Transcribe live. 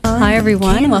Hi,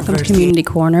 everyone. Welcome to Community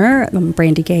Corner. I'm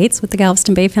Brandy Gates with the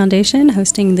Galveston Bay Foundation,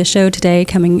 hosting the show today,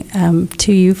 coming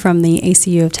to you from the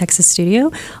ACU of Texas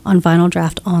studio on Vinyl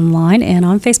Draught Online and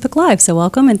on Facebook Live. So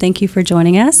welcome and thank you for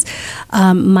joining us.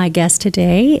 My guest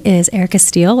today is Erica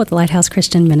Steele with Lighthouse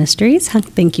Christian Ministries.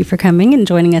 Thank you for coming and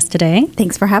joining us today.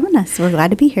 Thanks for having us. We're glad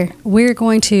to be here. We're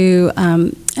going to,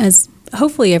 as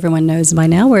hopefully everyone knows by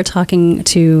now, we're talking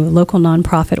to local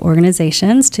nonprofit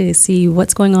organizations to see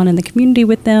what's going on in the community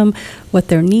with them, what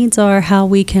their needs are, how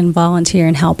we can volunteer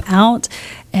and help out,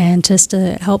 and just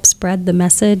to help spread the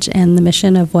message and the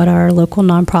mission of what our local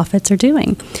nonprofits are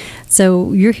doing.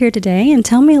 So you're here today, and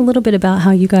tell me a little bit about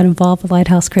how you got involved with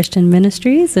Lighthouse Christian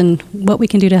Ministries and what we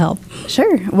can do to help.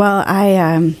 Sure. Well,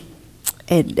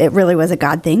 It really was a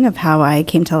God thing of how I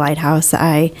came to Lighthouse.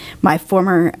 My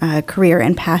former career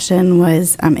and passion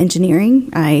was engineering.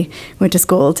 I went to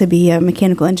school to be a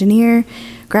mechanical engineer,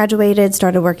 graduated,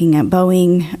 started working at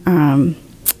Boeing,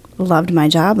 loved my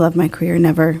job, loved my career,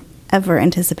 never ever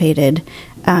anticipated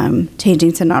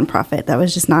changing to nonprofit. That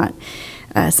was just not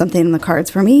something in the cards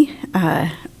for me,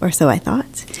 or so I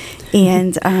thought.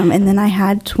 And then I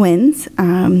had twins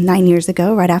 9 years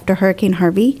ago, right after Hurricane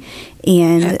Harvey.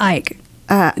 And Ike.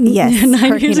 Yes,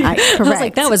 Hurricane Ike, correct. I was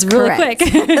like, that was really quick.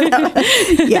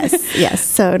 Yes.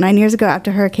 So 9 years ago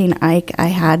after Hurricane Ike, I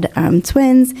had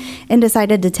twins and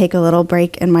decided to take a little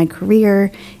break in my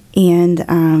career. And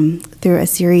through a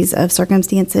series of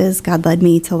circumstances, God led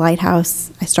me to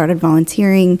Lighthouse. I started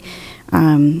volunteering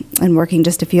and working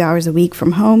just a few hours a week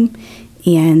from home.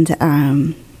 And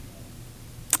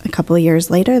a couple of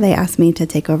years later, they asked me to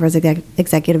take over as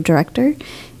executive director.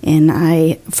 And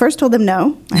I first told them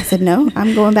no. I said, no,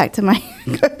 I'm going back to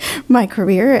my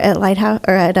career at Lighthouse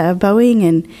or at Boeing.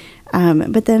 And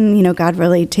but then, God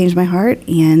really changed my heart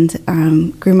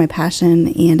and grew my passion.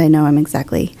 And I know I'm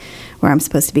exactly where I'm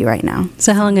supposed to be right now.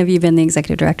 So how long have you been the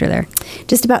executive director there?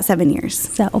 Just about 7 years.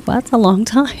 So that's a long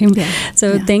time. Yeah.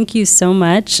 So thank you so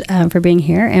much for being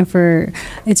here, and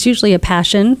it's usually a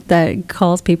passion that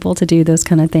calls people to do those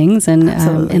kind of things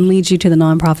and leads you to the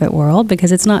nonprofit world,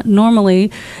 because it's not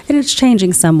normally, and it's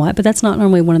changing somewhat, but that's not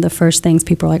normally one of the first things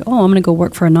people are like, oh, I'm going to go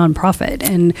work for a nonprofit.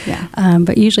 And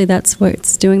but usually that's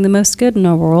what's doing the most good in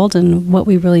our world and what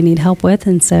we really need help with.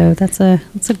 And so that's a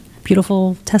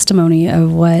beautiful testimony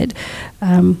of what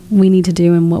we need to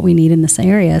do and what we need in this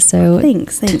area. So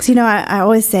thanks. I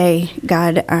always say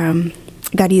God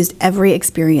used every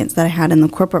experience that I had in the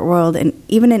corporate world, and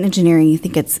even in engineering. You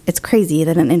think it's crazy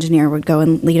that an engineer would go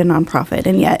and lead a nonprofit,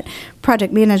 and yet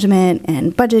project management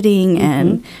and budgeting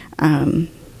and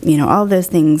all of those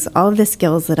things, all of the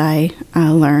skills that I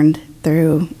learned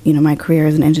through my career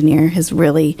as an engineer has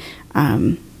really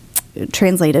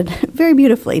translated very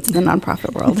beautifully to the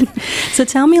nonprofit world. So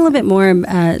tell me a little bit more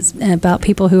about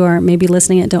people who are maybe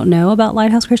listening and don't know about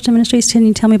Lighthouse Christian Ministries. Can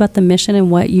you tell me about the mission and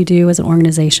what you do as an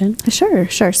organization? Sure.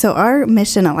 So our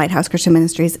mission at Lighthouse Christian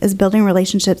Ministries is building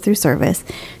relationships through service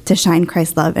to shine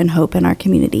Christ's love and hope in our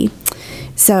community.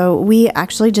 So we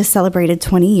actually just celebrated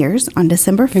 20 years on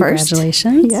December 1st.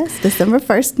 Congratulations. Yes, December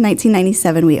 1st,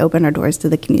 1997, we opened our doors to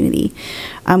the community.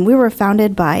 We were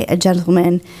founded by a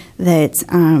gentleman that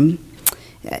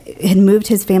had moved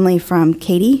his family from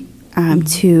Katy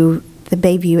to the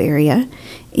Bayview area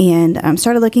and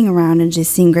started looking around and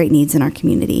just seeing great needs in our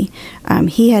community.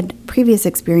 He had previous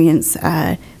experience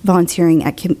volunteering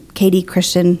at Katy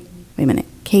Christian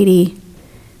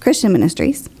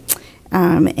Ministries.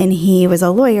 And he was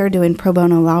a lawyer doing pro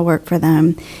bono law work for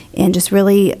them, and just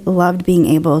really loved being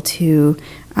able to,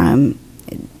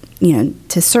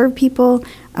 to serve people,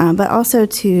 but also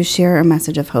to share a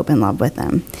message of hope and love with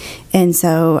them. And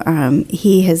so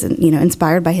he has,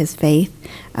 inspired by his faith,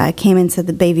 came into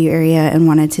the Bayview area and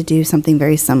wanted to do something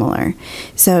very similar.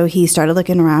 So he started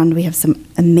looking around. We have some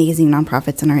amazing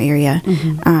nonprofits in our area.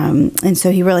 And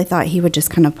so he really thought he would just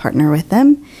kind of partner with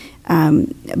them.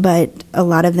 But a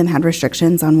lot of them had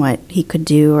restrictions on what he could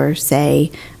do or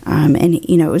say. And,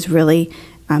 it was really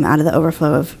out of the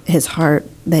overflow of his heart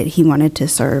that he wanted to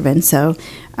serve. And so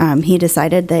he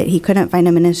decided that he couldn't find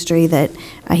a ministry that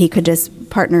he could just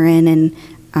partner in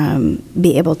and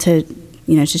be able to,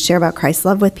 to share about Christ's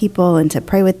love with people and to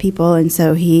pray with people. And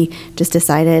so he just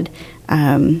decided,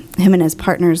 him and his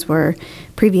partners were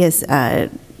previous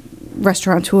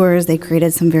restaurateurs. They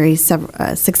created some very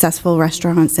successful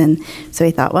restaurants, and so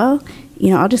he thought, well,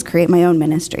 I'll just create my own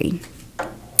ministry.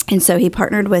 And so he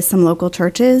partnered with some local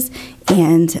churches,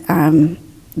 and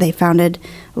they founded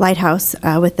Lighthouse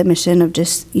with the mission of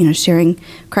just sharing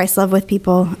Christ's love with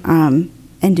people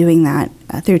and doing that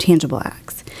through tangible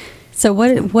acts. So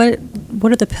what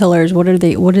are the pillars? What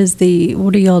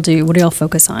do y'all do? What do y'all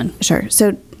focus on? Sure.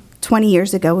 So 20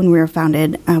 years ago when we were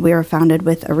founded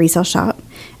with a resale shop.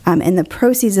 And the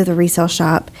proceeds of the resale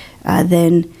shop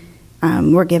then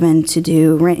were given to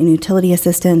do rent and utility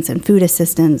assistance and food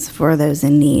assistance for those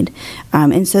in need.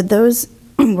 And so those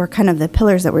were kind of the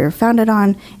pillars that we were founded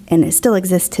on, and it still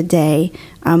exists today.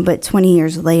 But 20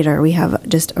 years later, we have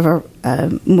just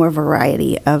more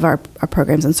variety of our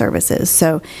programs and services.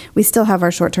 So we still have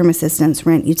our short-term assistance,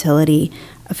 rent, utility,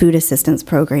 food assistance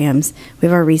programs. We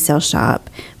have our resale shop,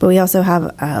 but we also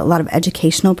have a lot of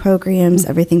educational programs,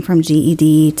 everything from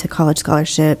GED to college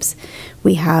scholarships.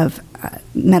 We have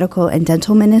medical and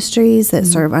dental ministries that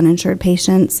serve uninsured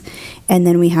patients. And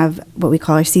then we have what we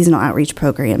call our seasonal outreach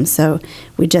programs. So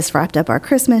we just wrapped up our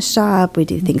Christmas shop. We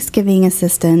do Thanksgiving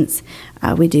assistance.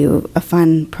 We do a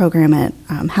fun program at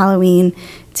Halloween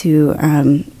to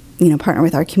partner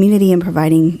with our community in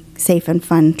providing safe and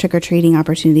fun trick-or-treating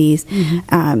opportunities.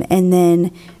 And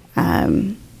then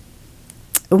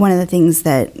one of the things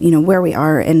that, where we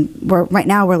are, and right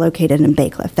now we're located in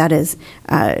Baycliff. That is,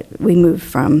 we moved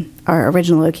from our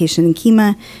original location in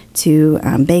Kemah to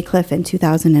Baycliff in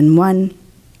 2001.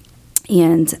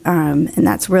 And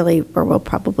that's really where we'll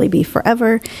probably be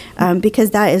forever,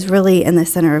 because that is really in the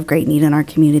center of great need in our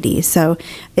community. So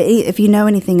if you know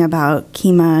anything about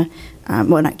Kemah,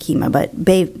 not Kemah, but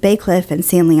Baycliff and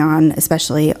San Leon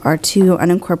especially are two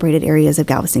unincorporated areas of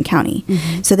Galveston County.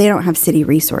 So they don't have city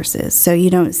resources. So you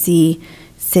don't see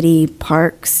city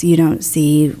parks, you don't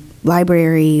see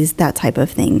libraries, that type of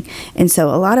thing. And so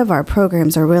a lot of our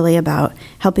programs are really about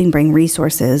helping bring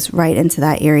resources right into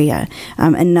that area.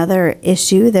 Another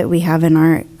issue that we have in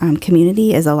our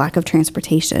community is a lack of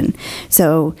transportation.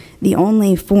 So the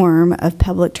only form of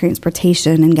public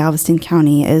transportation in Galveston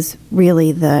County is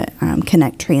really the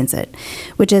Connect Transit,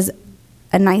 which is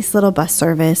a nice little bus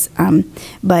service,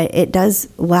 but it does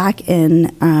lack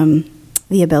in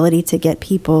the ability to get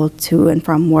people to and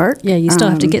from work. Yeah, you still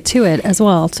have to get to it as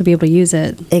well to be able to use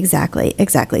it.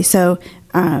 Exactly. So,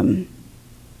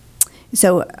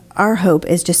 so our hope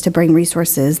is just to bring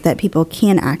resources that people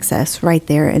can access right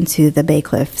there into the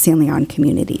Baycliff, San Leon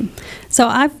community. So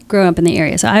I've grown up in the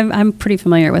area, so I'm pretty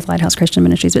familiar with Lighthouse Christian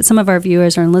Ministries, but some of our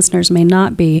viewers or listeners may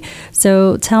not be.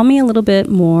 So tell me a little bit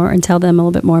more and tell them a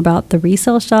little bit more about the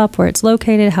resale shop, where it's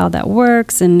located, how that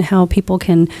works, and how people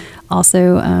can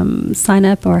also sign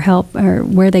up or help, or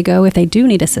where they go if they do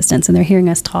need assistance and they're hearing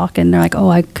us talk and they're like, oh,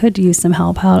 I could use some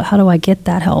help. How do I get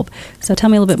that help? So tell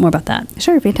me a little bit more about that.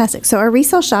 Sure, fantastic. So our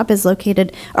resale shop is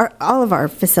located, all of our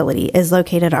facility is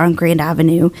located on Grand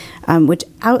Avenue, which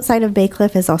outside of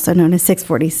Baycliff is also known as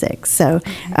 646. So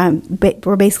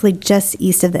we're basically just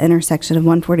east of the intersection of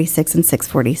 146 and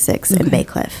 646 in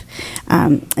Baycliff.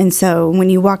 And so when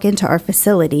you walk into our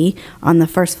facility on the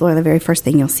first floor, the very first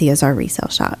thing you'll see is our resale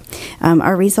shop.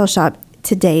 Our resale shop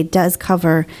today does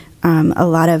cover a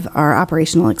lot of our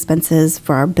operational expenses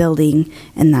for our building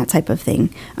and that type of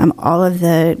thing. All of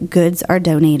the goods are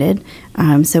donated.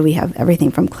 So we have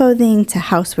everything from clothing to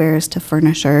housewares to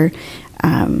furniture.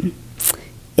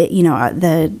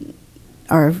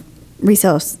 Our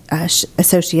resale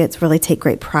associates really take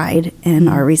great pride in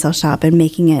our resale shop and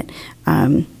making it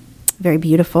very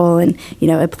beautiful and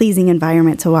a pleasing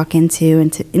environment to walk into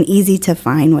and easy to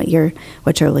find what you're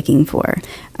looking for.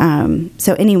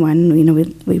 So anyone,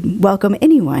 we welcome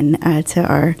anyone to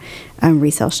our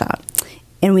resale shop.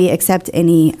 And we accept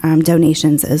any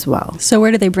donations as well. So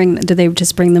where do they bring? Do they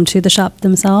just bring them to the shop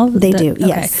themselves? They do. Okay.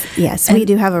 Yes. And we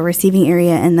do have a receiving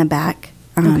area in the back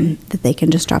that they can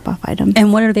just drop off items.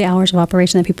 And what are the hours of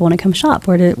operation that people want to come shop?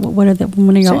 When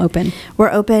are y'all open?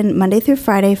 We're open Monday through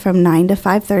Friday from 9 to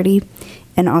 5:30,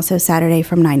 and also Saturday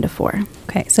from 9 to 4.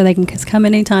 Okay, so they can come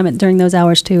anytime during those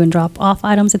hours too and drop off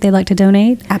items that they'd like to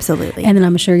donate? Absolutely. And then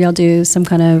I'm sure y'all do some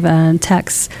kind of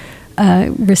tax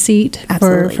receipt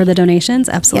for the donations?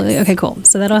 Absolutely. Yes. Okay, cool.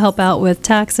 So that'll help out with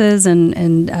taxes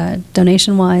and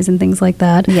donation-wise and things like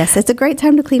that. Yes, it's a great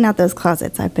time to clean out those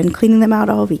closets. I've been cleaning them out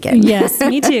all weekend. Yes,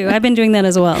 me too. I've been doing that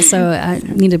as well. So I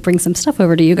need to bring some stuff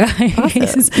over to you guys.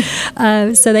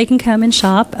 Awesome. So they can come and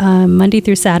shop Monday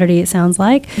through Saturday, it sounds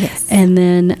like. Yes. And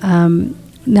then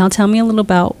now tell me a little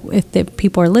about if the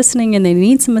people are listening and they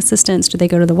need some assistance. Do they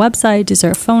go to the website? Is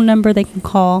there a phone number they can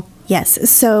call? Yes.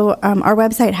 So our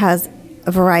website has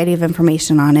a variety of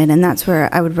information on it, and that's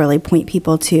where I would really point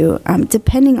people to.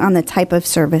 Depending on the type of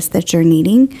service that you're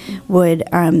needing,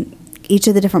 each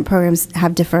of the different programs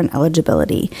have different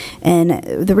eligibility. And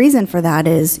the reason for that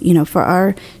is, for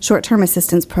our short-term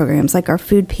assistance programs, like our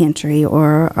food pantry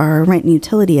or our rent and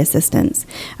utility assistance,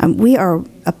 we are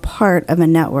a part of a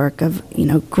network of,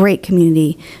 great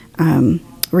community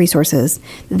resources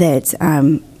that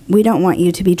we don't want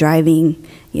you to be driving,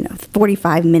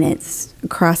 45 minutes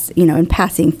across, and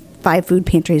passing 5 food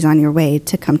pantries on your way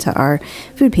to come to our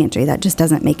food pantry. That just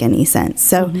doesn't make any sense.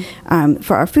 So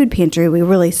for our food pantry, we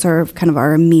really serve kind of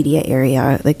our immediate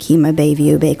area, the Kemah,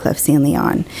 Bayview, Baycliff, San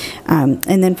Leon.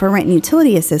 And then for rent and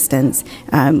utility assistance,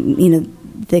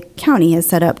 the county has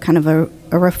set up kind of a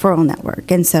referral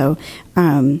network. And so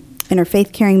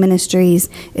Interfaith Caring Ministries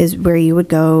is where you would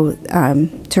go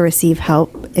to receive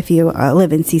help if you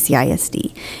live in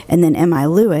CCISD. And then MI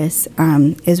Lewis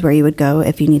is where you would go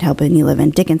if you need help and you live in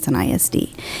Dickinson ISD.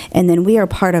 And then we are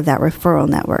part of that referral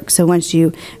network. So once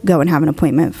you go and have an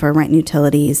appointment for rent and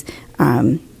utilities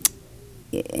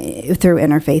through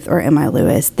Interfaith or MI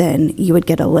Lewis, then you would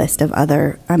get a list of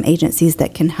other agencies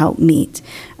that can help meet,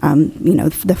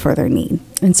 the further need.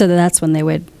 And so that's when they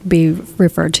would be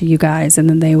referred to you guys, and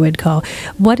then they would call.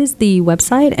 What is the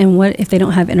website, and what if they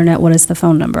don't have internet, what is the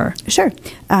phone number? Sure.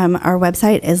 Our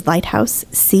website is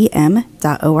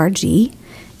lighthousecm.org,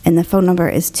 and the phone number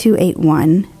is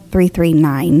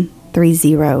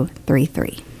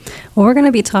 281-339-3033. Well, we're going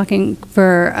to be talking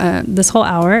for this whole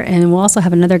hour, and we'll also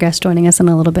have another guest joining us in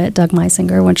a little bit, Doug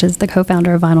Meisinger, which is the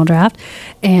co-founder of Vinyl Draught.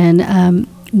 And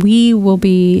we will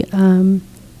be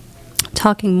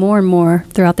talking more and more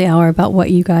throughout the hour about what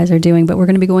you guys are doing, but we're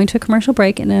going to be going to a commercial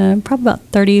break in probably about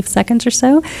 30 seconds or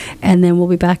so, and then we'll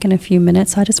be back in a few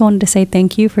minutes. So I just wanted to say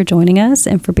thank you for joining us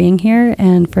and for being here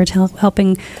and for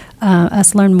helping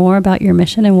us learn more about your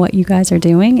mission and what you guys are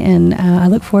doing, and I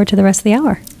look forward to the rest of the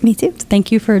hour. Me too.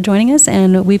 Thank you for joining us,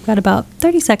 and we've got about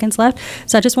 30 seconds left,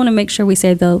 so I just want to make sure we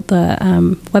say the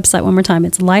website one more time.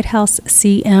 It's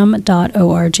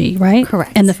lighthousecm.org, right?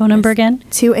 Correct. And the phone number again?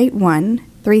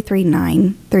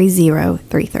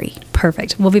 281-339-3033.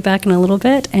 Perfect. We'll be back in a little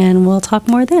bit, and we'll talk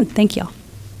more then. Thank y'all.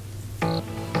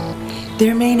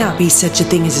 There may not be such a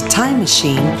thing as a time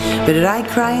machine, but at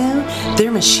iCryo,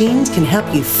 their machines can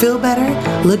help you feel better,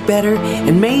 look better,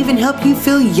 and may even help you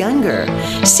feel younger.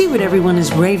 See what everyone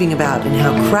is raving about and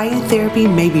how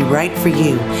cryotherapy may be right for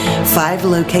you. 5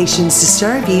 locations to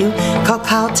serve you. Call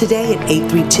Kyle today at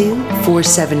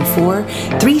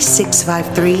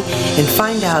 832-474-3653 and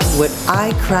find out what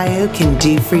iCryo can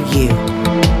do for you.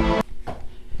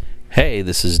 Hey,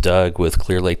 this is Doug with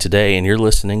Clear Lake Today, and you're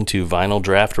listening to Vinyl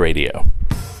Draught Radio.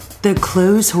 The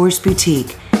Clothes Horse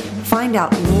Boutique. Find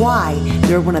out why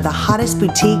they're one of the hottest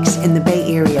boutiques in the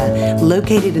Bay Area.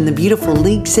 Located in the beautiful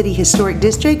League City Historic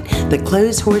District, the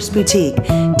Clothes Horse Boutique,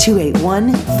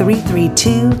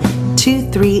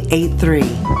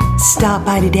 281-332-2383. Stop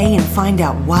by today and find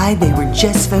out why they were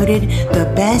just voted the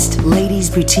best ladies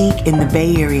boutique in the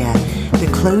Bay Area. The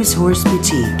Clothes Horse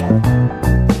Boutique.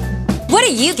 What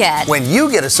do you get when you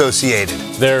get associated?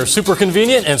 They're super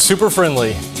convenient and super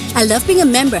friendly. I love being a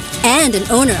member and an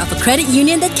owner of a credit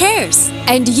union that cares.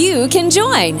 And you can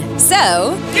join.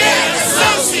 So, get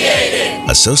associated!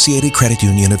 Associated Credit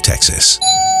Union of Texas.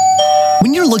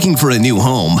 When you're looking for a new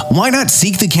home, why not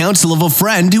seek the counsel of a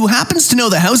friend who happens to know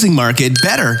the housing market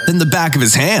better than the back of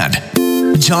his hand?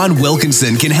 John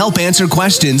Wilkinson can help answer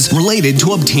questions related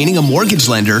to obtaining a mortgage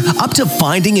lender up to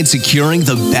finding and securing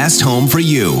the best home for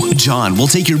you. John will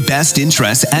take your best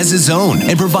interests as his own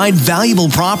and provide valuable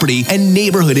property and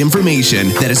neighborhood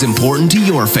information that is important to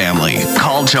your family.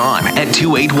 Call John at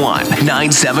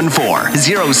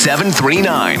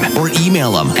 281-974-0739 or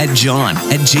email him at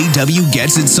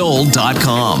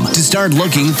john@jwgetsitsold.com to start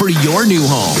looking for your new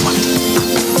home.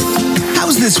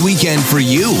 How's this weekend for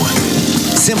you?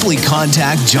 Simply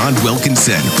contact John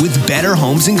Wilkinson with Better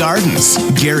Homes and Gardens.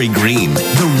 Gary Green,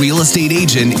 the real estate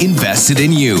agent invested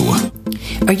in you.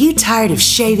 Are you tired of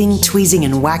shaving, tweezing,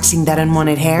 and waxing that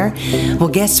unwanted hair? Well,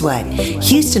 guess what?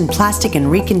 Houston Plastic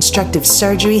and Reconstructive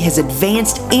Surgery has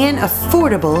advanced and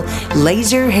affordable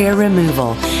laser hair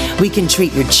removal. We can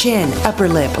treat your chin, upper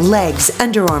lip, legs,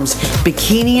 underarms,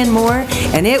 bikini, and more,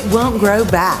 and it won't grow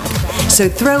back. So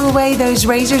throw away those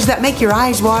razors that make your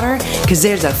eyes water, because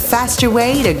there's a faster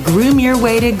way to groom your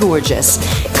way to gorgeous.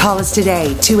 Call us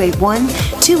today,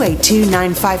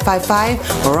 281-282-9555,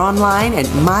 or online at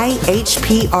myhprs.com.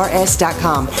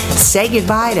 Say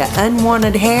goodbye to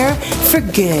unwanted hair for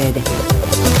good.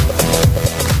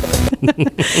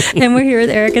 And we're here with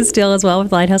Erica Steele as well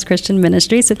with Lighthouse Christian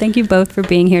Ministry. So thank you both for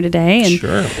being here today. And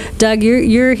Sure. Doug,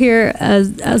 you're here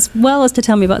as well as to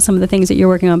tell me about some of the things that you're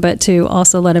working on, but to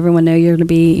also let everyone know you're going to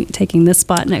be taking this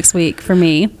spot next week for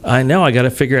me. I know. I got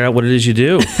to figure out what it is you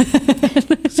do.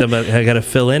 So I got to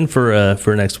fill in for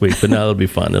next week, but no, it'll be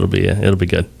fun. It'll be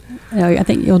good. I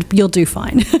think you'll do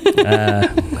fine.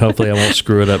 Hopefully I won't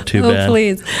screw it up too bad.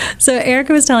 Please. So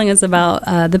Erica was telling us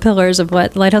about the pillars of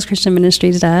what Lighthouse Christian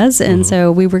Ministries does, and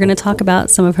so we were going to talk about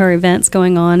some of her events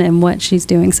going on and what she's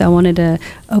doing. So I wanted to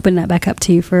open that back up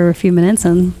to you for a few minutes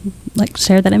and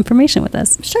share that information with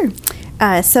us. Sure.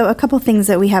 So a couple things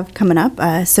that we have coming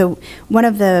up. So one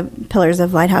of the pillars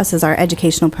of Lighthouse is our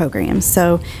educational programs.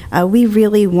 So we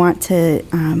really want to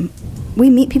we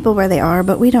meet people where they are,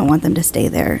 but we don't want them to stay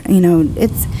there.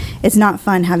 It's not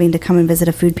fun having to come and visit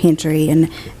a food pantry and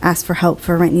ask for help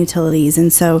for rent and utilities.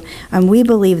 And so we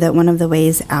believe that one of the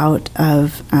ways out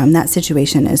of that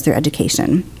situation is through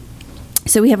education.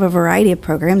 So we have a variety of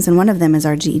programs, and one of them is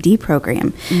our GED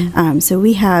program. So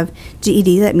we have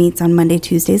GED that meets on Monday,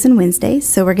 Tuesdays, and Wednesdays.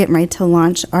 So we're getting ready to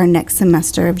launch our next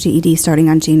semester of GED starting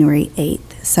on January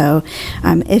 8th. So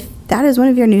if that is one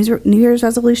of your New Year's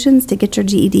resolutions, to get your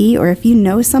GED, or if you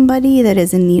know somebody that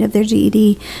is in need of their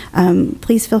GED,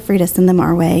 please feel free to send them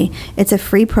our way. It's a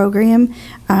free program.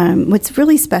 What's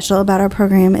really special about our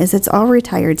program is it's all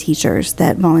retired teachers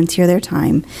that volunteer their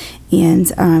time,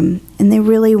 and they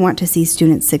really want to see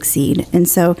students succeed. And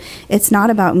so it's not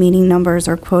about meeting numbers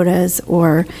or quotas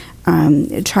or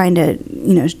trying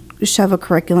to shove a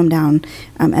curriculum down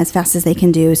as fast as they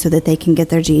can do so that they can get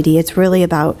their GED. It's really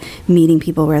about meeting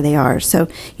people where they are. So,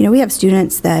 we have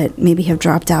students that maybe have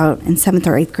dropped out in 7th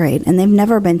or 8th grade, and they've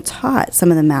never been taught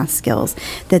some of the math skills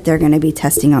that they're going to be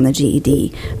testing on the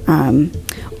GED.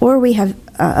 Or we have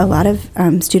a lot of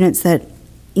students that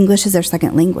English is their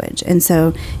second language, and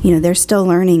so they're still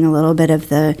learning a little bit of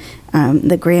the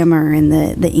grammar and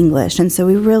the English, and so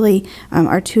we really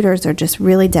our tutors are just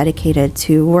really dedicated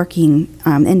to working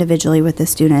individually with the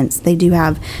students. They do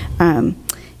have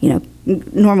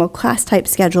normal class type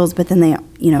schedules, but then they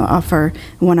offer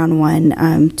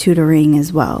one-on-one tutoring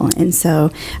as well. And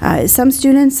so some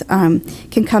students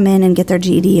can come in and get their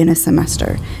GED in a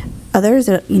semester. Others,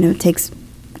 it takes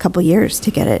couple years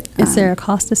to get it. Is there a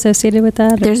cost associated with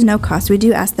that? There's no cost. We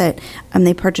do ask that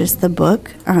they purchase the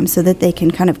book so that they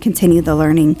can kind of continue the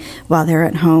learning while they're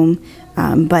at home.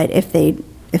 But if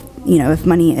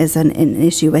money is an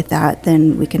issue with that,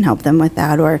 then we can help them with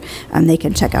that, or they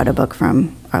can check out a book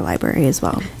from our library as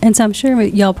well. And so I'm sure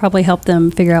y'all probably help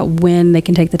them figure out when they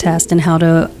can take the test and how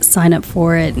to sign up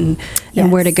for it and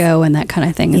where to go and that kind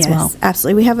of thing as well. Yes,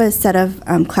 absolutely. We have a set of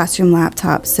classroom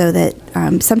laptops so that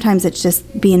sometimes it's just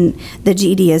the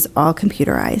GED is all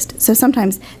computerized. So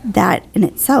sometimes that in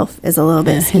itself is a little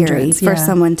bit scary for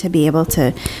someone to be able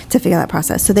to figure that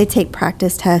process. So they take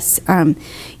practice tests,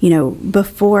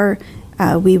 before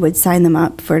we would sign them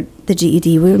up for the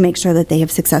GED. We would make sure that they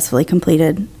have successfully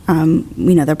completed,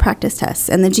 their practice tests.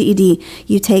 And the GED,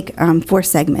 you take 4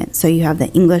 segments. So you have the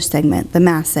English segment, the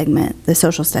math segment, the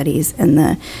social studies, and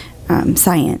the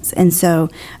science. And so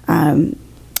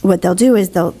what they'll do is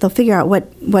they'll figure out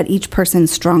what each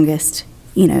person's strongest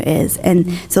is, and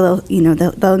so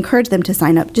they'll encourage them to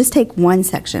sign up. Just take one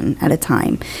section at a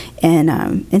time,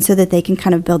 and so that they can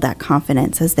kind of build that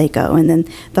confidence as they go. And then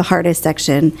the hardest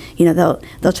section, they'll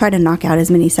try to knock out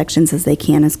as many sections as they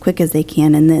can, as quick as they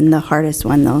can, and then the hardest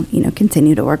one they'll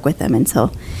continue to work with them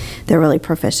until they're really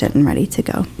proficient and ready to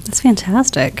go. That's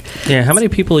fantastic. Yeah, how many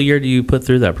people a year do you put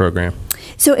through that program?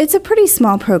 So it's a pretty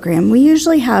small program. We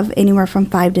usually have anywhere from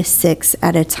 5 to 6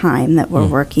 at a time that we're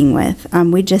working with.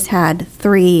 We just had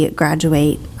 3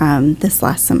 graduate this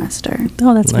last semester.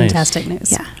 Oh, that's fantastic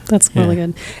news. Yeah. That's really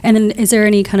good. And then is there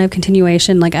any kind of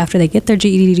continuation, like after they get their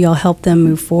GED, do y'all help them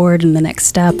move forward in the next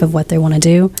step of what they want to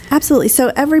do? Absolutely.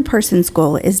 So every person's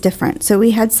goal is different. So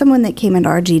we had someone that came into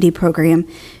our GED program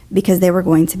because they were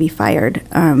going to be fired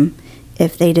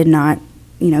if they did not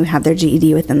have their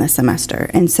GED within the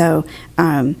semester. And so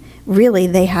really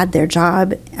they had their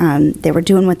job. They were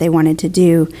doing what they wanted to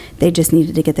do. They just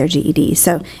needed to get their GED.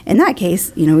 So in that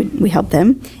case, we helped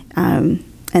them.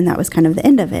 And that was kind of the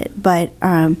end of it. But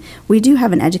we do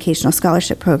have an educational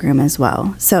scholarship program as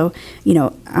well. So,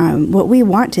 what we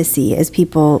want to see is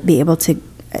people be able to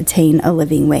attain a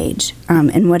living wage,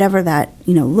 and whatever that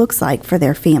looks like for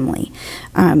their family.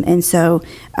 And so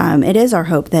it is our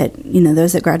hope that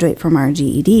those that graduate from our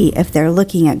GED, if they're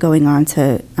looking at going on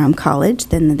to college,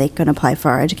 then they can apply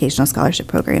for our educational scholarship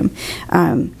program.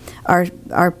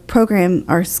 Our program,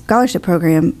 our scholarship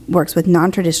program, works with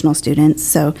non-traditional students,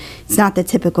 so it's not the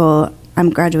typical I'm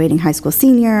graduating high school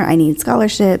senior, I need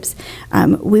scholarships.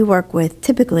 We work with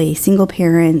typically single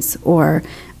parents or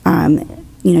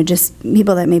just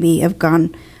people that maybe have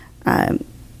gone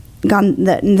gone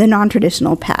the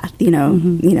non-traditional path,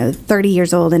 30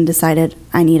 years old and decided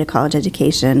I need a college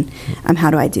education. How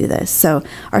do I do this? So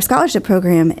our scholarship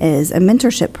program is a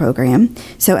mentorship program.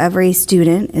 So every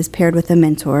student is paired with a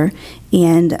mentor,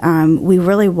 and we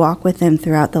really walk with them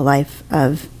throughout the life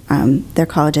of their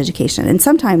college education. And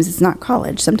sometimes it's not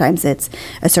college. Sometimes it's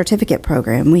a certificate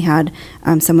program. We had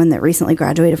someone that recently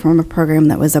graduated from a program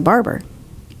that was a barber.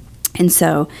 And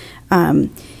so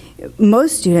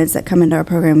most students that come into our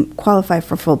program qualify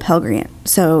for full Pell Grant.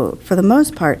 So for the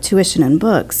most part, tuition and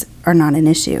books are not an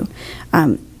issue.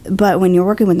 But when you're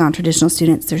working with non-traditional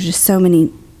students, there's just so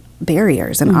many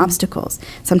barriers and obstacles.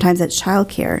 Sometimes it's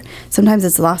childcare. Sometimes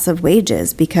it's loss of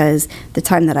wages because the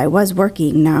time that I was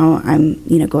working, now I'm,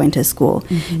 going to school.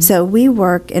 So we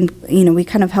work and, we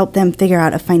kind of help them figure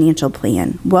out a financial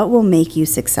plan. What will make you a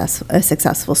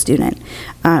successful student?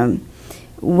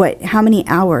 How many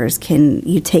hours can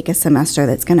you take a semester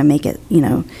that's going to make it,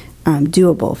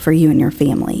 doable for you and your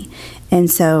family? And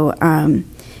so,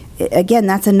 again,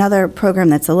 that's another program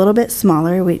that's a little bit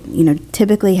smaller. We,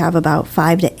 typically have about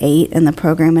 5 to 8 in the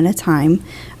program at a time.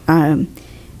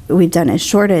 We've done as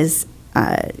short as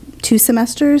 2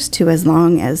 semesters to as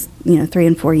long as 3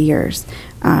 and 4 years.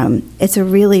 It's a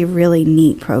really, really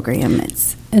neat program.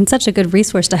 And such a good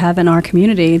resource to have in our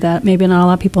community that maybe not a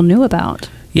lot of people knew about.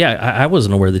 Yeah, I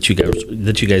wasn't aware that you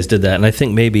guys did that, and I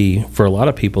think maybe for a lot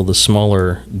of people, the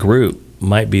smaller group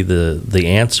might be the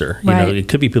answer. Right. It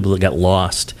could be people that got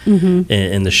lost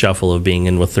in the shuffle of being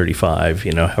in with 35,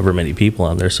 however many people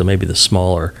on there. So maybe the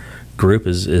smaller group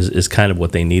is kind of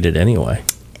what they needed anyway.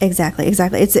 Exactly.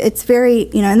 It's very,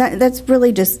 and that's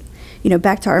really just,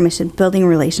 back to our mission, building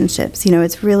relationships.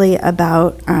 It's really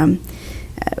about.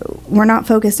 We're not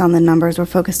focused on the numbers, we're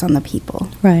focused on the people.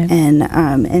 Right.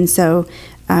 And so,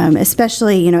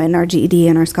 especially, in our GED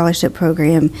and our scholarship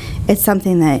program, it's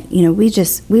something that,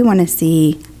 we want to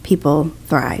see people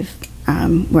thrive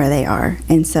where they are.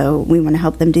 And so we want to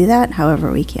help them do that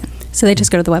however we can. So they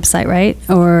just go to the website, right?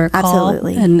 Or call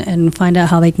Absolutely. and find out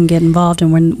how they can get involved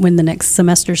and when the next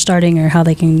semester's starting or how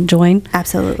they can join?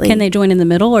 Absolutely. Can they join in the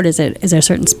middle, or is there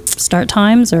certain start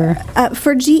times? Or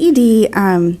for GED,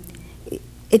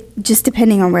 it just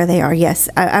depending on where they are, yes.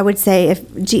 I would say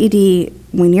if GED,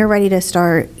 when you're ready to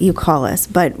start, you call us.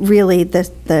 But really,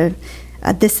 this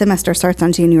semester starts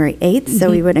on January 8th, so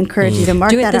we would encourage you to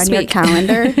mark that on your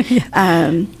calendar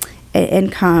and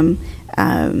come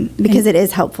because it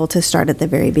is helpful to start at the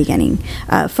very beginning.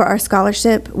 For our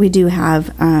scholarship, we do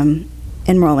have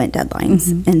enrollment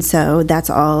deadlines, and so that's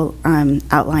all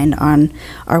outlined on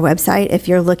our website. If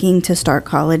you're looking to start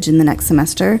college in the next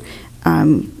semester,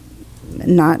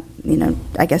 not,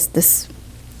 I guess this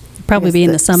probably be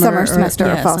in the summer semester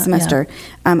or fall semester,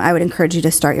 I would encourage you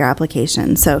to start your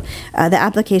application. So the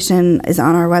application is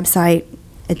on our website.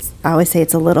 I always say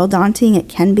it's a little daunting. It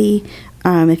can be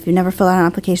if you never fill out an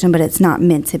application, but it's not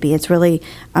meant to be. It's really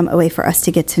a way for us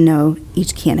to get to know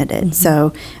each candidate.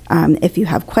 So if you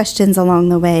have questions along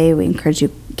the way, we encourage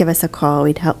you, give us a call.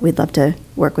 We'd love to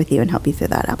work with you and help you through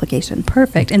that application.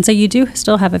 Perfect. And so you do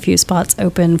still have a few spots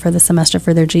open for the semester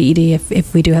for their GED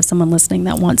if we do have someone listening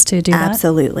that wants to do that?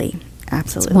 Absolutely.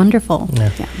 It's wonderful.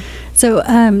 Yeah. So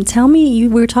tell me,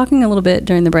 we were talking a little bit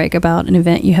during the break about an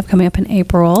event you have coming up in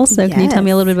April. So can you tell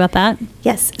me a little bit about that?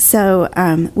 Yes. So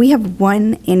we have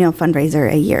one annual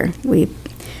fundraiser a year. We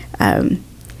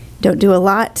don't do a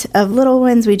lot of little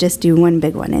ones. We just do one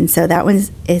big one. And so that one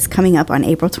is coming up on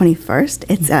April 21st.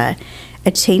 It's a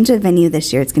change of venue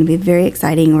this year. It's going to be very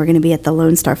exciting. We're going to be at the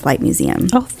Lone Star Flight Museum.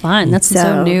 Oh, fun. That's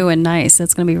so new and nice.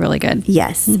 It's going to be really good.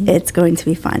 Yes, it's going to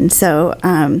be fun. So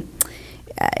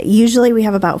usually we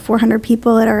have about 400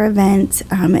 people at our event.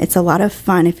 It's a lot of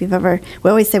fun. We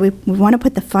always say we want to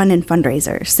put the fun in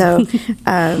fundraisers. So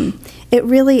it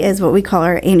really is what we call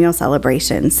our annual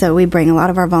celebration. So we bring a lot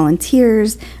of our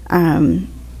volunteers,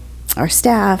 our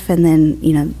staff, and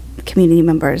then, community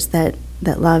members that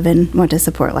love and want to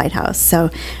support Lighthouse.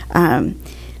 So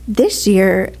this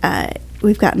year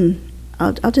we've gotten,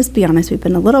 I'll just be honest, we've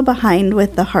been a little behind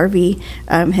with the Harvey,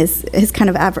 has kind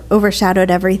of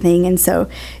overshadowed everything. And so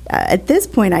at this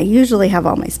point, I usually have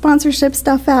all my sponsorship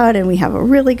stuff out and we have a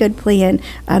really good plan.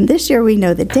 This year we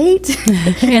know the date,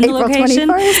 and April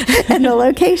 21st, and the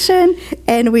location,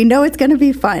 and we know it's going to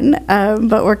be fun.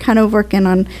 But we're kind of working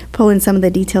on pulling some of the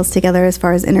details together as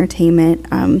far as entertainment.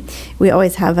 We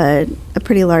always have a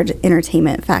pretty large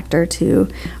entertainment factor to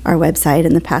our website.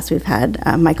 In the past, we've had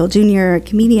Michael Jr., a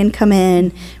comedian, come in.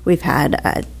 We've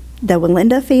had the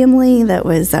Walinda family that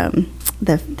was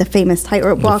the famous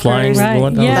tightrope walkers. Flying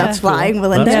Walinda? That's Flying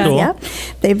Walinda. That's cool. Yep.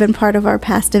 They've been part of our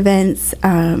past events.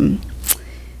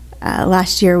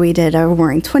 Last year we did a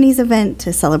Roaring 20s event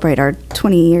to celebrate our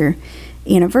 20-year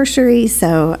anniversary.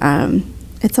 So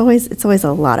it's always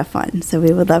a lot of fun. So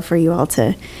we would love for you all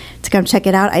to come check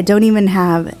it out. I don't even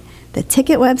have the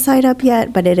ticket website up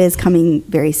yet, but it is coming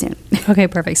very soon. Okay,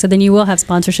 perfect. So then you will have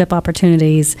sponsorship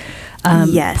opportunities.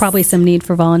 Yes. Probably some need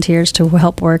for volunteers to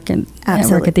help work and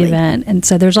work at the event. And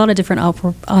so there's a lot of different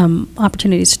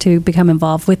opportunities to become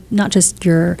involved with not just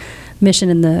your mission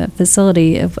in the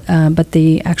facility, but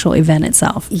the actual event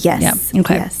itself. Yes. Yeah.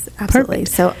 Okay. Yes, absolutely.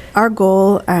 Perfect. So our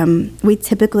goal, we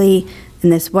typically, in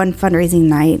this one fundraising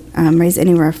night, raise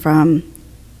anywhere from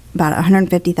about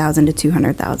 $150,000 to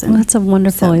 $200,000. Well, that's a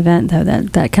wonderful event, though.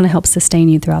 That kind of helps sustain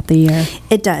you throughout the year.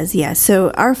 It does, yes.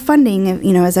 So our funding,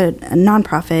 as a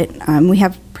nonprofit, we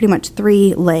have pretty much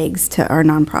 3 legs to our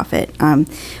nonprofit.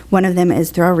 One of them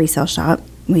is through our resale shop.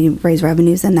 We raise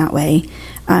revenues in that way.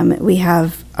 We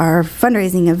have our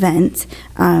fundraising event,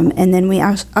 and then we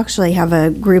actually have a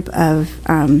group of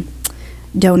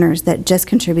donors that just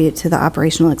contribute to the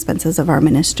operational expenses of our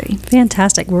ministry.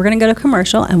 Fantastic. We're going to go to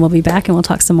commercial, and we'll be back, and we'll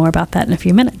talk some more about that in a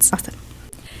few minutes. Awesome.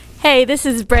 Hey, this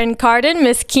is Bren Carden,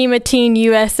 Miss Kima Teen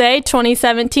USA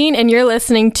 2017, and you're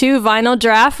listening to Vinyl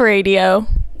Draught Radio.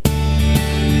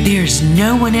 There's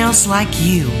no one else like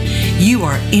you. You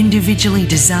are individually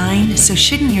designed, so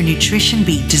shouldn't your nutrition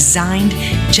be designed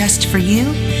just for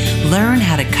you? Learn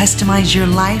how to customize your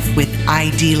life with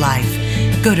ID Life.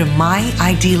 Go to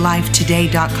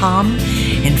myidlifetoday.com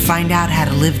and find out how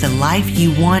to live the life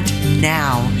you want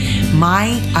now.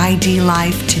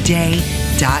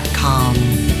 myidlifetoday.com.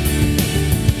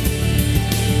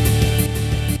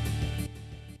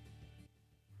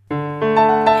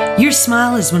 Your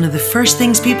smile is one of the first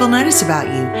things people notice about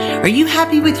you. Are you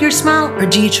happy with your smile, or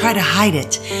do you try to hide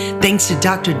it? Thanks to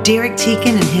Dr. Derek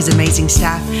Teakin and his amazing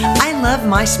staff, I love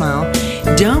my smile.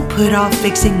 Don't put off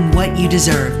fixing what you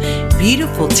deserve.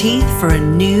 Beautiful teeth for a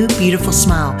new, beautiful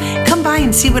smile. Come by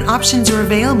and see what options are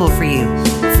available for you.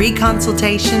 Free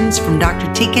consultations from Dr.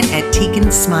 Teakin at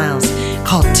Teakin Smiles.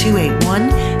 Call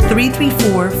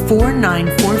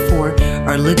 281-334-4944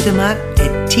 or look them up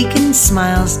at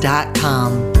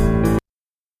teakinsmiles.com.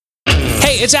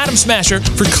 Hey, it's Adam Smasher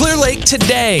for Clear Lake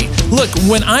Today. Look,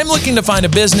 when I'm looking to find a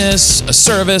business, a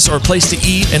service, or a place to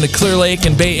eat in the Clear Lake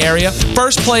and Bay Area,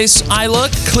 first place I look,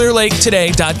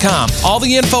 clearlaketoday.com. All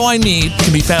the info I need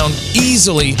can be found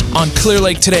easily on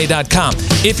clearlaketoday.com.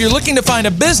 If you're looking to find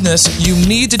a business, you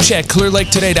need to check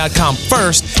clearlaketoday.com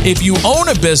first. If you own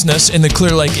a business in the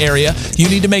Clear Lake area, you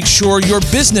need to make sure your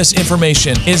business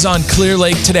information is on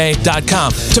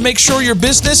clearlaketoday.com. To make sure your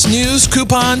business news,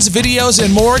 coupons, videos,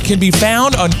 and more can be found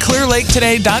on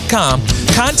clearlaketoday.com.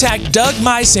 Contact Doug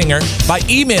Meisinger by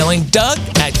emailing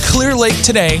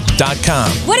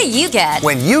doug@clearlaketoday.com. What do you get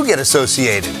when you get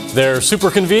associated? They're super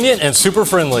convenient and super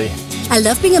friendly. I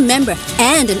love being a member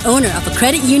and an owner of a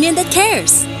credit union that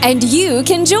cares. And you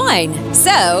can join.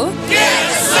 So,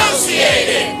 Get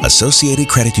associated! Associated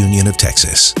Credit Union of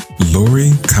Texas.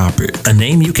 Lori Coppett. A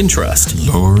name you can trust.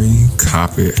 Lori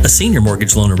Coppett. A senior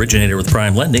mortgage loan originator with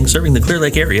Prime Lending, serving the Clear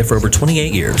Lake area for over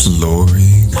 28 years. Lori.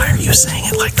 Why are you saying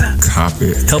it like that?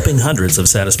 Coppett. Helping hundreds of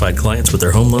satisfied clients with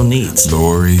their home loan needs.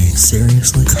 Lori.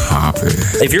 Seriously?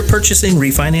 Coppett. If you're purchasing,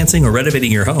 refinancing, or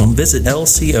renovating your home, visit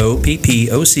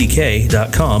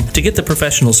lcoppock.com to get the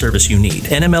professional service you need.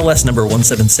 NMLS number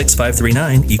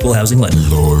 176539, Equal Housing Lender.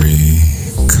 Lori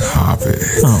Coppett.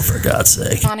 Oh, for God's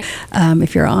sake.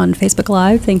 If you're on Facebook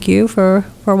Live, thank you for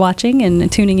watching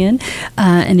and tuning in.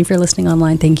 And if you're listening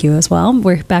online, thank you as well.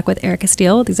 We're back with Erica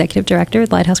Steele, the Executive Director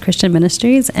at Lighthouse Christian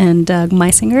Ministries, and Doug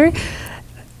Meisinger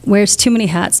wears too many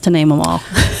hats to name them all.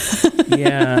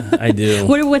 Yeah, I do.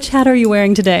 Which hat are you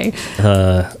wearing today?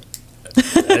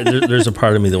 There's a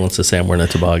part of me that wants to say I'm wearing a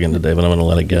toboggan today, but I'm going to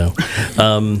let it go.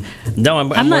 No,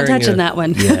 I'm not touching that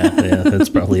one. Yeah, that's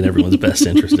probably in everyone's best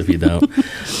interest if you don't.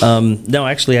 No,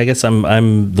 actually, I guess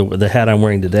I'm the hat I'm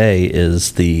wearing today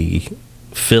is the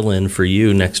fill-in for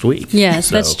you next week. Yes,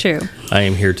 so that's true. I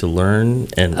am here to learn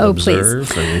and observe.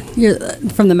 Please. And you're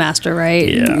from the master, right?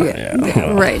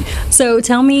 Yeah. Right. So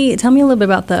tell me a little bit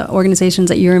about the organizations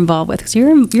that you're involved with, because you're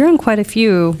in quite a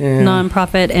few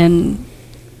nonprofit and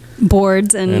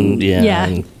boards and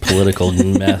political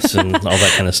mess and all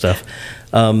that kind of stuff.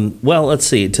 Well, let's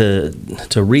see. To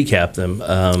recap them,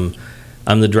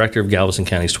 I'm the director of Galveston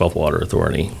County's 12th Water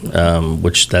Authority,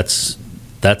 which that's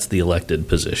the elected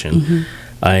position. Mm-hmm.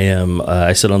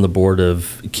 I sit on the board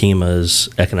of KEMA's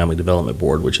Economic Development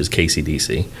Board, which is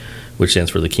KCDC, which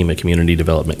stands for the Kema Community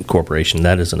Development Corporation.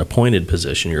 That is an appointed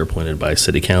position. You're appointed by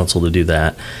City Council to do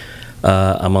that.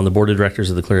 I'm on the board of directors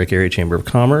of the Clear Lake Area Chamber of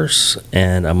Commerce,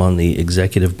 and I'm on the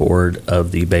executive board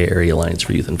of the Bay Area Alliance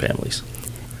for Youth and Families.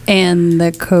 And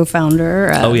the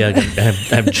co-founder. I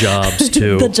have jobs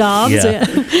too. The jobs, yeah.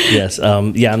 Yes.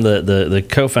 I'm the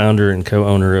co-founder and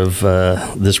co-owner of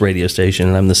this radio station,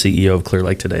 and I'm the CEO of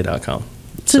ClearLakeToday.com.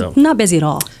 So not busy at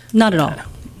all. Not at all.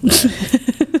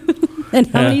 And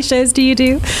how many shows do you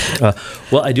do?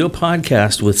 Well, I do a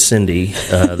podcast with Cindy,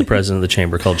 the president of the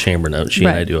chamber, called Chamber Notes. She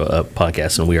and I do a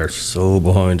podcast, and we are so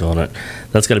behind on it.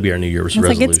 That's got to be our New Year's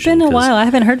resolution. It's been a while. I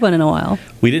haven't heard one in a while.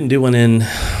 We didn't do one in,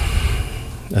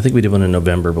 I think we did one in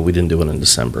November, but we didn't do one in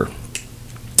December.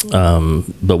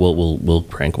 But we'll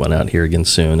crank one out here again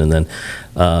soon. And then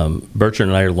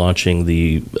Bertrand and I are launching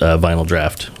the Vinyl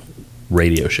Draught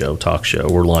radio show, talk show.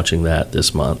 We're launching that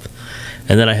this month.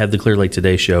 And then I have the Clear Lake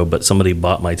Today show, but somebody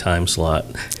bought my time slot.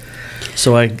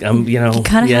 So I'm, you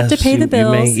kind of have to pay the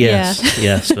bills.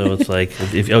 Yes. So it's like,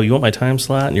 if you want my time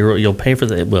slot, and you'll pay for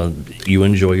that. Well, you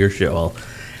enjoy your show. I'll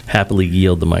happily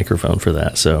yield the microphone for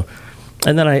that. So,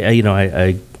 and then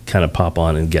I kind of pop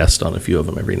on and guest on a few of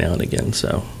them every now and again.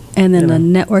 So. And then the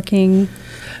networking.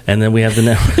 And then we have the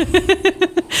network.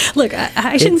 Look,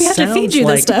 I shouldn't have to feed you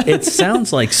this stuff. It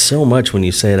sounds like so much when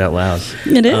you say it out loud.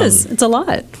 It is. It's a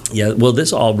lot. Yeah. Well,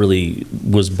 this all really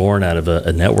was born out of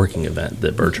a networking event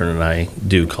that Bertrand and I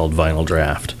do called Vinyl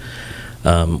Draught,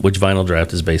 which Vinyl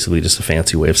Draught is basically just a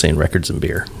fancy way of saying records and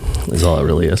beer, is all it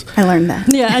really is. I learned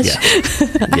that. Yeah.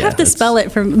 I have to spell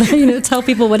it tell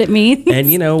people what it means. And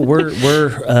we're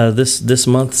this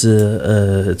month's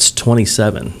it's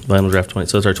 27 Vinyl Draught 20,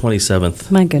 so it's our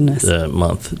 27th. My goodness.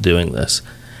 Month doing this.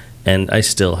 And I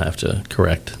still have to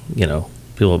correct,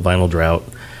 people at Vinyl Draught.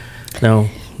 No,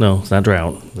 it's not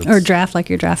drought. Or draft like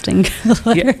you're drafting.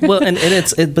 Yeah, well,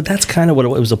 but that's kind of what it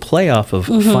was, a playoff of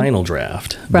Final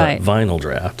Draft, right? Vinyl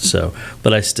Draught. So,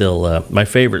 but I still, my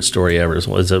favorite story ever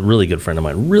was a really good friend of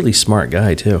mine, really smart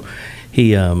guy too.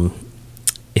 He,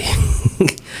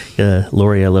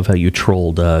 Lori, I love how you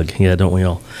troll Doug. Yeah, don't we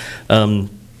all?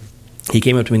 He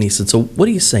came up to me and he said, "So what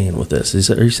are you saying with this? He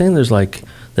said, are you saying there's like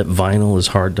that vinyl is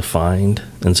hard to find,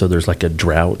 and so there's like a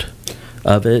drought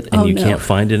of it, and you can't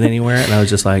find it anywhere?" And I was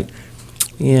just like,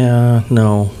 "Yeah,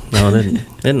 no, it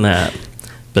isn't that."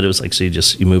 But it was like, so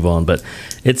you move on. But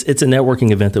it's a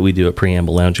networking event that we do at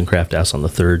Preamble Lounge and Craft House on the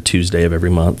third Tuesday of every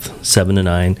month, 7 to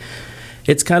 9.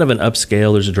 It's kind of an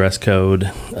upscale. There's a dress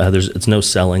code. It's no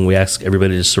selling. We ask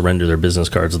everybody to surrender their business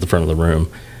cards at the front of the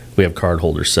room. We have card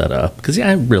holders set up because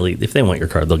if they want your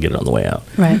card, they'll get it on the way out.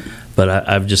 Right. But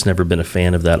I've just never been a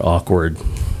fan of that awkward.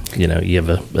 You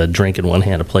have a drink in one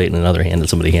hand, a plate in another hand, and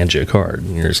somebody hands you a card,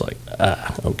 and you're just like,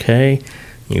 okay.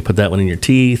 And you put that one in your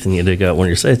teeth, and you dig out one.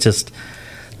 It's just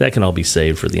that can all be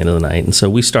saved for the end of the night. And so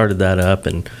we started that up,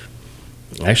 and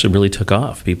actually really took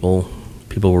off. People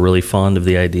were really fond of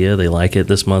the idea. They like it.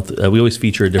 This month, we always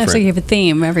feature a different. So you have a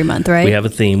theme every month, right? We have a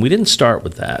theme. We didn't start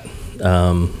with that.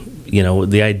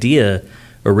 The idea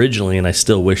originally, and I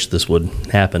still wish this would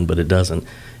happen, but it doesn't,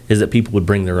 is that people would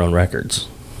bring their own records.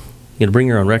 Bring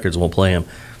your own records and we'll play them.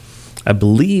 I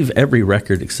believe every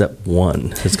record except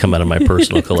one has come out of my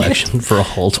personal collection for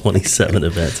all 27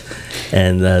 events.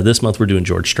 And this month we're doing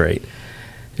George Strait.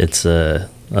 It's I'm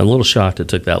a little shocked it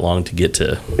took that long to get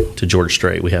to George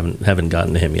Strait. We haven't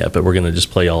gotten to him yet, but we're going to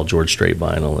just play all George Strait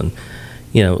vinyl. And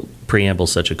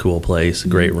Preamble's such a cool place, a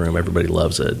great room. Everybody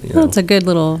loves it. Well, it's a good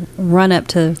little run up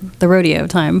to the rodeo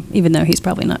time, even though he's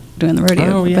probably not doing the rodeo.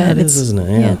 Oh, yeah, it is, isn't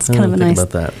it? Yeah, it's kind of a nice.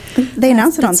 About that. They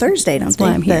announce it on Thursday, don't they?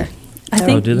 Why I'm here. I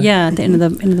think. Do they? Yeah, at the end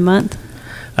of the month.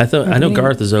 I know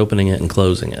Garth is opening it and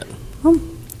closing it. Oh.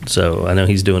 So I know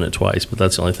he's doing it twice, but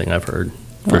that's the only thing I've heard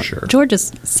for sure. George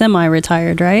is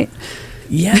semi-retired, right?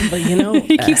 Yeah, but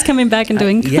he keeps coming back and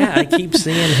doing. I keep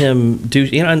seeing him do.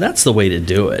 And that's the way to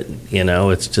do it.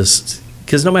 It's just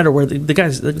because no matter where the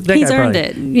guy's, he's guy earned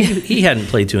probably, it. He hadn't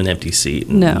played to an empty seat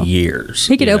in years.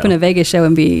 He could open a Vegas show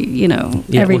and be,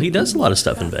 Yeah, he does a lot of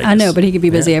stuff in Vegas. I know, but he could be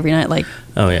busy every night, like.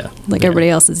 Oh yeah. Like everybody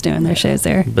else is doing their shows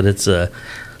there. But it's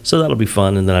so that'll be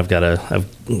fun, and then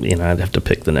I'd have to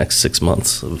pick the next 6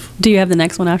 months of. Do you have the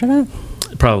next one after that?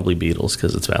 Probably Beatles,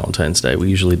 because it's Valentine's Day. We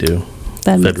usually do.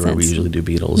 That makes February, sense. we usually do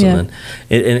Beatles. Yeah. And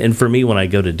then, and for me, when I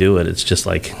go to do it, it's just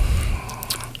like,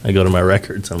 I go to my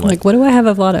records. I'm like, what do I have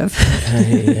a lot of?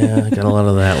 I got a lot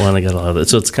of that one. I got a lot of that.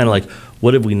 So it's kind of like,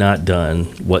 what have we not done?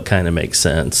 What kind of makes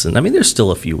sense? And I mean, there's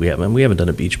still a few we haven't. We haven't done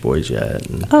a Beach Boys yet.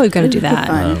 We've got to do that.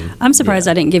 I'm surprised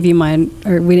I didn't give you mine,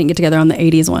 or we didn't get together on the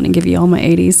 80s one and give you all my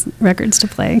 80s records to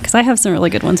play, because I have some really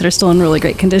good ones that are still in really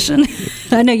great condition.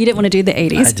 I know you didn't want to do the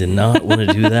 80s. I did not want to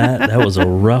do that. That was a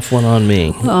rough one on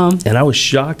me. And I was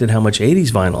shocked at how much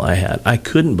 80s vinyl I had. I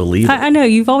couldn't believe it. I know.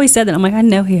 You've always said that. I'm like, I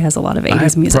know he has a lot of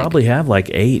 80s music. I probably have like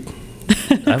 8.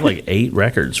 I have like 8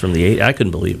 records from the 80s. I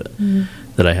couldn't believe it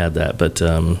that I had that. But,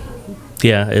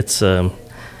 yeah, it's...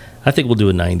 I think we'll do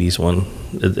a 90s one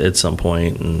at some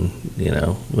point. And,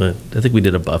 I think we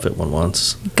did a Buffett one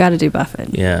once. Got to do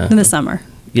Buffett. Yeah. In the summer.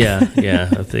 Yeah.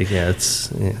 I think,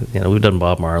 it's, we've done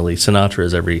Bob Marley. Sinatra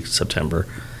is every September.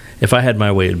 If I had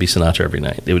my way, it'd be Sinatra every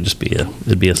night. It would just be a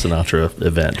Sinatra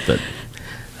event. But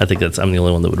I think I'm the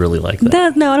only one that would really like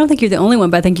that. No, I don't think you're the only one,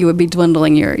 but I think you would be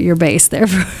dwindling your base there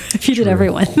if you did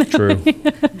everyone. True.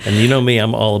 And you know me,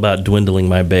 I'm all about dwindling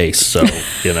my base. So,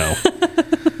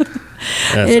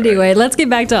 Anyway, right. Let's get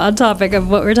back to on topic of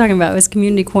what we're talking about was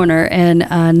Community Corner and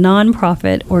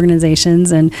nonprofit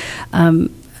organizations. And,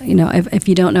 if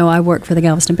you don't know, I work for the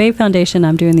Galveston Bay Foundation.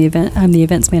 I'm doing the event. I'm the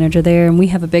events manager there, and we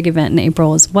have a big event in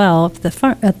April as well at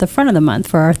the front of the month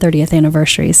for our 30th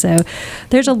anniversary. So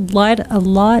there's a lot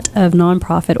of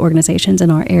nonprofit organizations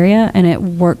in our area, and it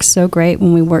works so great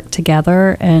when we work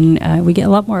together, and we get a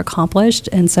lot more accomplished.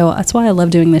 And so that's why I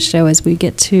love doing this show, is we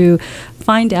get to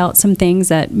find out some things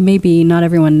that maybe not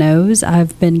everyone knows.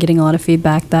 I've been getting a lot of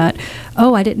feedback that,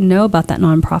 I didn't know about that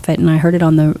nonprofit, and I heard it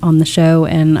on the show,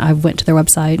 and I went to their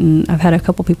website, and I've had a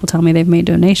couple people tell me they've made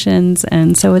donations,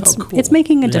 and so it's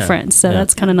making a difference. So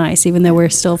that's kind of nice, even though we're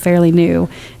still fairly new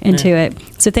into it.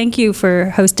 So thank you for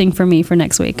hosting for me for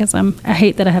next week, because I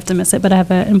hate that I have to miss it, but I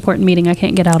have an important meeting I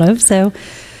can't get out of. So.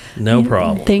 No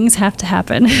problem. Things have to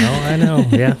happen. Oh, I know.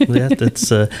 Yeah.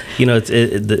 That's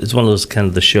it's one of those kind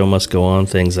of the show must go on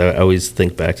things. I always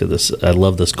think back to this. I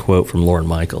love this quote from Lorne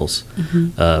Michaels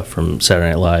from Saturday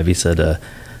Night Live. He said,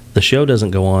 "The show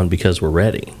doesn't go on because we're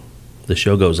ready. The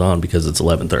show goes on because it's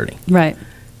 11:30." Right.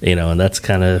 And that's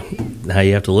kind of how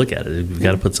you have to look at it. You've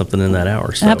got to put something in that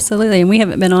hour. So. Absolutely. And we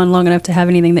haven't been on long enough to have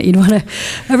anything that you'd want to,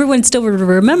 everyone still would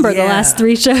remember the last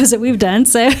 3 shows that we've done.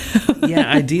 So,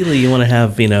 yeah, ideally you want to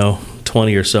have,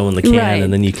 20 or so in the can,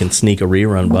 and then you can sneak a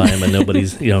rerun by them, and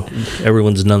nobody's,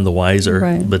 everyone's none the wiser.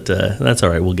 Right. But that's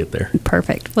all right. We'll get there.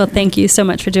 Perfect. Well, thank you so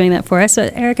much for doing that for us. So,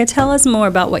 Erica, tell us more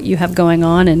about what you have going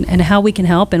on and how we can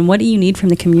help, and what do you need from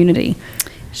the community?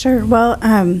 Sure. Well,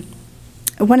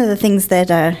 one of the things that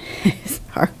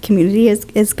our community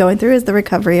is going through is the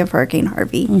recovery of Hurricane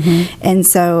Harvey. And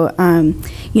so,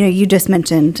 you just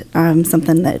mentioned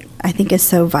something that I think is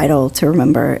so vital to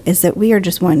remember, is that we are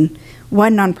just one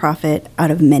nonprofit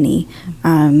out of many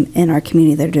in our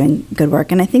community that are doing good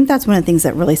work. And I think that's one of the things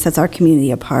that really sets our community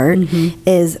apart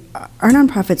is our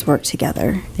nonprofits work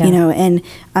together, and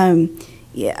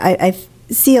I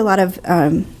see a lot of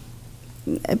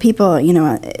people,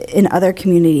 in other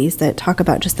communities that talk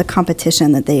about just the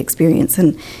competition that they experience.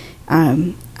 And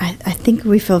I think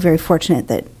we feel very fortunate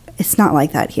that it's not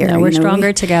like that here. No, we're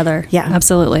stronger together. Yeah.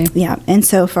 Absolutely. Yeah. And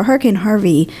so for Hurricane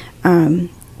Harvey,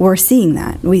 we're seeing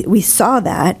that. We saw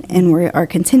that, and we are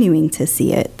continuing to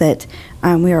see it, that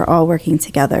we are all working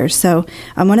together. So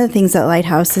one of the things that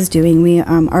Lighthouse is doing, we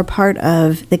are part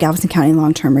of the Galveston County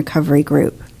Long-Term Recovery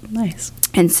Group. Nice.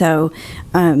 And so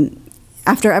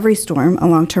after every storm, a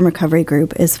long-term recovery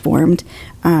group is formed.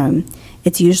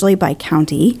 It's usually by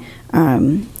county.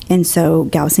 And so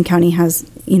Galveston County has,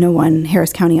 one.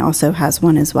 Harris County also has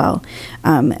one as well.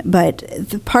 But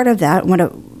the part of that,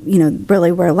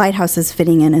 really where Lighthouse is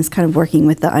fitting in is kind of working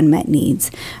with the unmet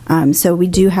needs. So we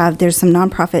do there's some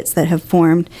nonprofits that have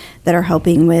formed that are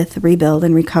helping with rebuild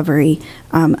and recovery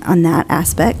on that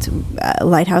aspect.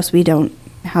 Lighthouse, we don't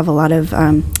have a lot of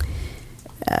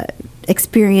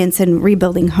experience in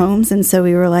rebuilding homes, and so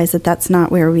we realize that that's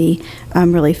not where we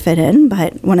really fit in.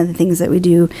 But one of the things that we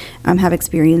do have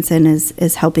experience in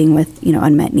is helping with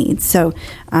unmet needs. So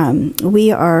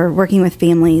we are working with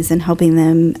families and helping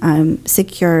them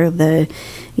secure the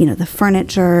the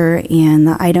furniture and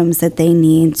the items that they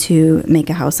need to make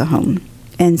a house a home.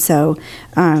 And so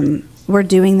we're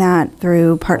doing that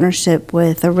through partnership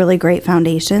with a really great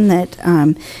foundation that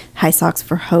High Sox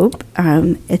for Hope.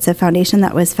 It's a foundation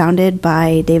that was founded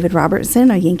by David Robertson,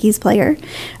 a Yankees player.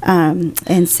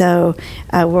 And so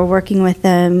we're working with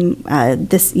them.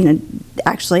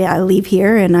 Actually, I leave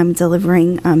here and I'm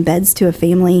delivering beds to a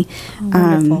family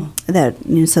that,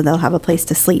 so they'll have a place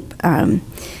to sleep.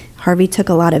 Harvey took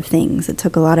a lot of things. It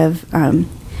took a lot of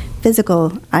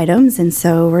physical items, and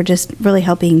so we're just really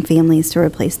helping families to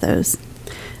replace those.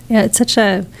 Yeah,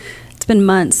 it's been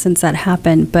months since that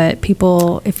happened, but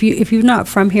people, if you're not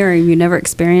from here or you've never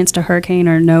experienced a hurricane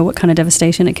or know what kind of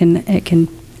devastation it can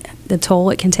the toll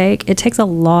it can take. It takes a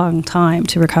long time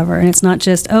to recover, and it's not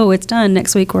just, oh, it's done,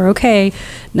 next week we're okay.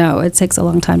 No, it takes a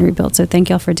long time to rebuild. So thank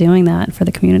y'all for doing that for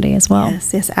the community as well.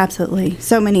 Yes, absolutely.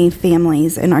 So many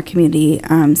families in our community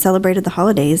celebrated the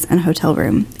holidays in a hotel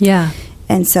room. Yeah.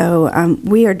 And so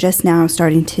we are just now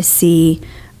starting to see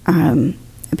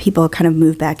people kind of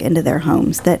move back into their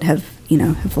homes that have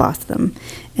lost them.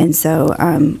 And so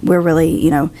we're really,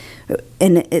 and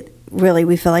it really,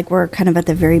 we feel like we're kind of at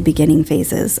the very beginning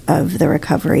phases of the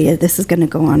recovery. This is going to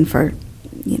go on for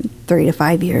 3 to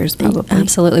 5 years, probably.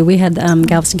 Absolutely. We had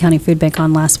Galveston County Food Bank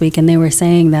on last week, and they were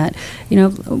saying that, a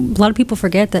lot of people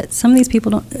forget that some of these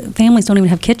families don't even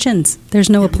have kitchens. There's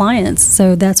no appliance.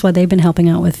 So that's why they've been helping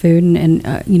out with food and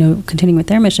continuing with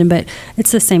their mission. But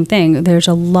it's the same thing. There's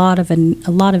a lot of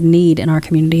need in our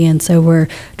community, and so we're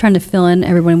trying to fill in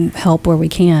everyone help where we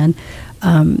can.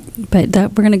 But we're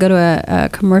going to go to a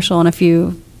commercial in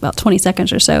about 20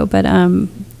 seconds or so. But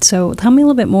so tell me a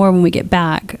little bit more when we get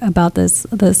back about this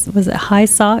was it High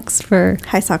Socks for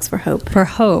Hope? For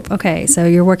Hope. Okay, so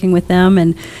you're working with them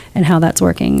and how that's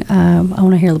working. I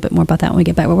want to hear a little bit more about that when we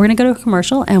get back. But we're going to go to a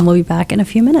commercial, and we'll be back in a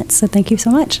few minutes. So thank you so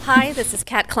much. Hi, this is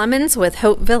Kat Clemens with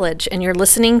Hope Village, and you're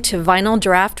listening to Vinyl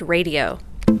Draught Radio.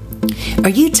 Are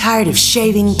you tired of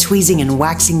shaving, tweezing, and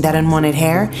waxing that unwanted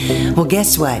hair? Well,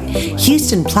 guess what?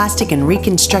 Houston Plastic and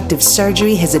Reconstructive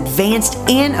Surgery has advanced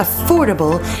and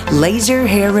affordable laser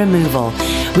hair removal.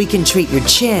 We can treat your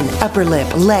chin, upper lip,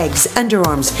 legs,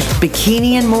 underarms,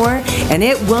 bikini, and more, and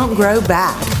it won't grow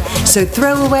back. So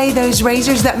throw away those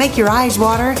razors that make your eyes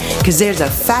water, because there's a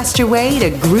faster way to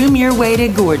groom your way to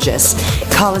gorgeous.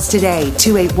 Call us today,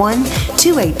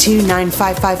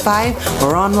 281-282-9555,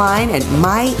 or online at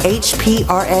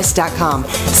myhprs.com.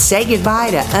 Say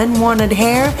goodbye to unwanted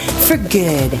hair for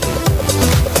good.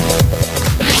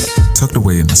 Tucked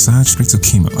away in the side streets of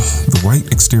Kemah, the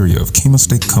white exterior of Kemah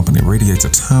Steak Company radiates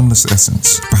a timeless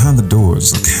essence. Behind the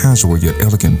doors, a casual yet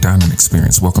elegant dining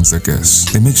experience welcomes their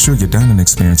guests. They make sure your dining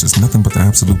experience is nothing but the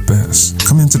absolute best.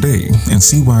 Come in today and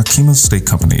see why Kemah Steak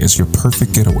Company is your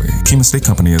perfect getaway. Kemah Steak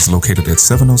Company is located at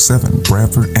 707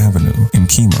 Bradford Avenue in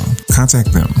Kemah.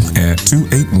 Contact them at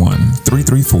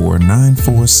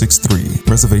 281-334-9463.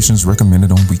 Reservations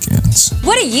recommended on weekends.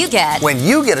 What do you get when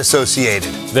you get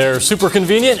associated? They're super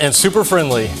convenient and super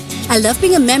friendly. I love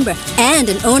being a member and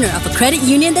an owner of a credit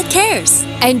union that cares.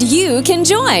 And you can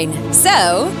join.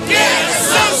 So, get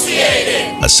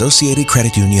associated! Associated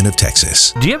Credit Union of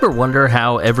Texas. Do you ever wonder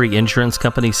how every insurance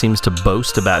company seems to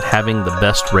boast about having the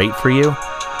best rate for you?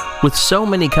 With so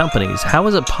many companies, how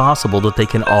is it possible that they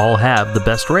can all have the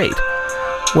best rate?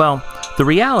 Well, the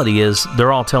reality is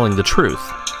they're all telling the truth.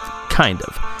 Kind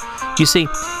of. You see,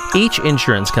 each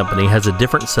insurance company has a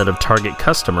different set of target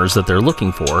customers that they're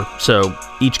looking for, so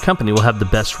each company will have the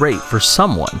best rate for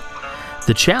someone.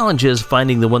 The challenge is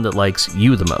finding the one that likes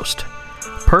you the most.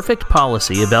 Perfect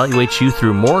Policy evaluates you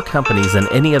through more companies than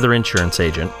any other insurance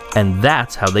agent, and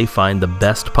that's how they find the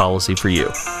best policy for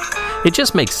you. It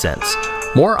just makes sense.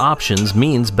 More options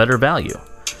means better value.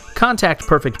 Contact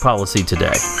Perfect Policy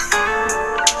today.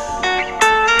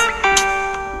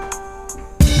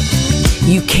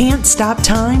 You can't stop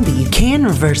time, but you can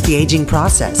reverse the aging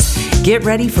process. Get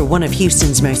ready for one of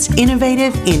Houston's most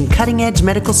innovative and cutting-edge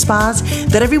medical spas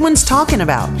that everyone's talking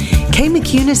about. Kay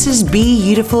McCunis's Be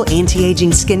Beautiful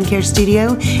Anti-Aging Skincare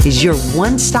Studio is your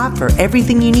one stop for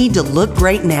everything you need to look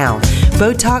great now.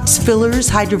 Botox, fillers,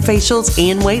 hydrofacials,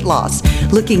 and weight loss.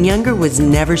 Looking younger was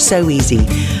never so easy.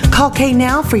 Call Kay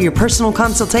now for your personal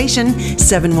consultation,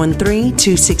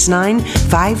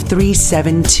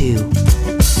 713-269-5372.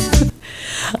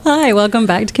 Hi, welcome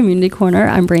back to Community Corner.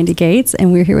 I'm Brandy Gates,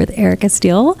 and we're here with Erica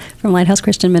Steele from Lighthouse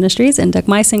Christian Ministries and Doug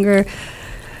Meisinger.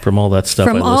 From all that stuff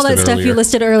you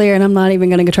listed earlier, and I'm not even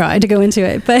going to try to go into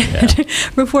it. But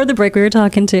before the break, we were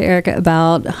talking to Erica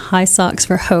about High Socks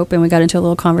for Hope, and we got into a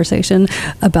little conversation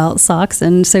about socks.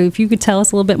 And so if you could tell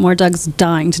us a little bit more, Doug's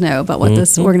dying to know about what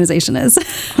this organization is.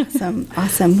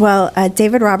 Awesome. Well,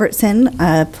 David Robertson,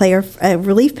 a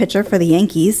relief pitcher for the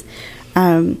Yankees,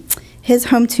 his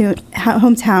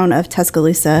hometown of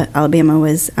Tuscaloosa, Alabama,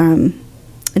 was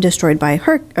destroyed by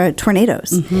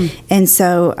tornadoes. Mm-hmm. And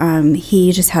so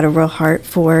he just had a real heart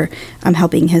for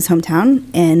helping his hometown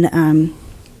in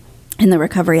the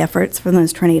recovery efforts from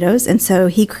those tornadoes. And so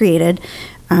he created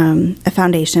a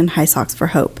foundation, High Socks for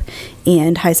Hope.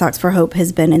 And High Socks for Hope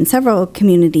has been in several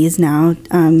communities now.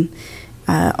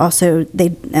 Also,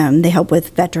 they help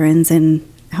with veterans and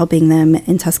helping them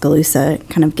in Tuscaloosa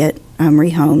kind of get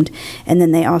rehomed. And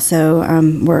then they also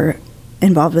were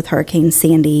involved with Hurricane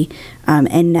Sandy,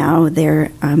 and now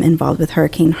they're involved with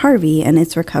Hurricane Harvey and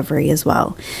its recovery as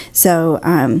well. So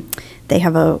They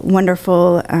have a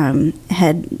wonderful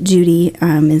head. Judy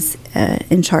is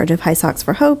in charge of High Socks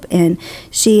for Hope, and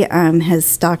she has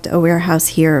stocked a warehouse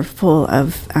here full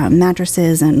of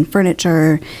mattresses and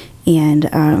furniture, and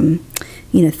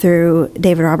through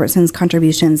David Robertson's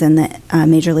contributions and the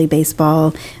Major League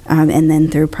Baseball, and then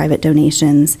through private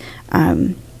donations,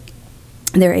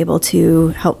 they're able to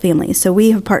help families. So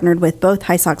we have partnered with both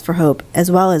High Socks for Hope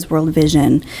as well as World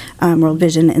Vision. World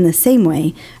Vision, in the same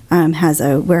way, has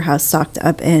a warehouse stocked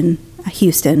up in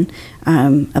Houston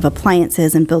of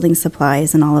appliances and building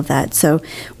supplies and all of that. So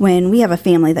when we have a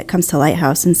family that comes to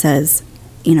Lighthouse and says,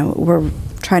 we're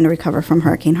trying to recover from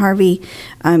Hurricane Harvey,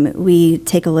 we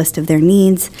take a list of their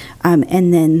needs,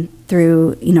 and then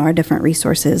through our different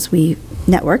resources, we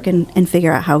network and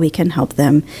figure out how we can help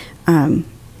them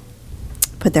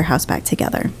put their house back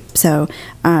together. So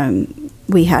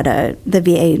we had the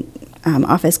VA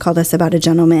office called us about a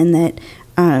gentleman that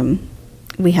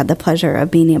we had the pleasure of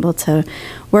being able to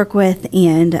work with,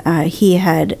 and he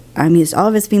had used all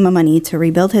of his FEMA money to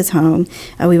rebuild his home.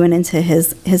 We went into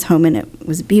his home, and it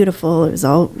was beautiful. It was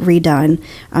all redone,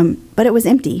 but it was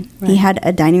empty. Right. He had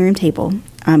a dining room table.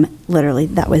 Literally,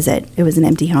 that was it. It was an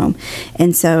empty home.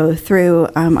 And so through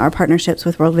our partnerships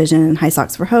with World Vision and High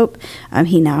Socks for Hope,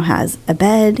 he now has a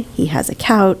bed, he has a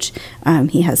couch,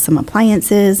 he has some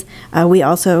appliances. We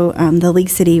also, the League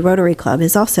City Rotary Club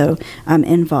is also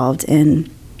involved in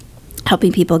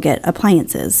helping people get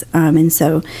appliances. And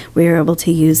so we were able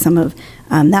to use some of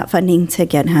that funding to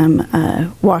get him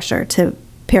a washer to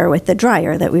pair with the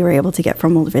dryer that we were able to get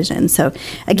from World Vision. So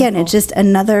again, it's just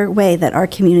another way that our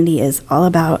community is all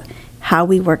about how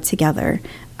we work together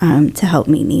to help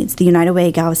meet needs. The United Way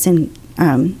Galveston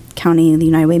County, the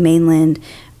United Way Mainland,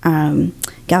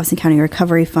 Galveston County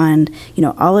Recovery Fund,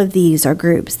 all of these are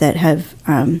groups that have,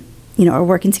 are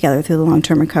working together through the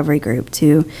long-term recovery group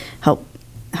to help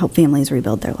families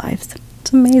rebuild their lives.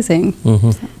 It's amazing.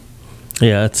 Mm-hmm. So.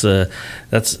 Yeah,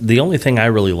 that's the only thing I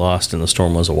really lost in the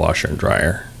storm was a washer and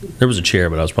dryer. There was a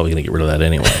chair, but I was probably going to get rid of that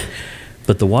anyway.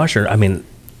 But the washer, and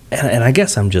I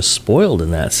guess I'm just spoiled in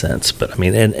that sense. But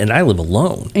and I live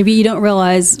alone. Maybe you don't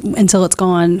realize until it's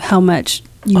gone how much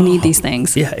you need these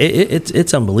things. Yeah,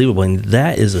 it's unbelievable, and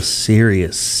that is a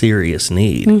serious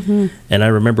need. Mm-hmm. And I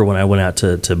remember when I went out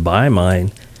to buy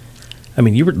mine.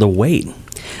 The wait.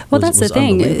 Well, that's the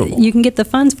thing. You can get the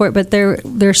funds for it, but there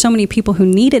are so many people who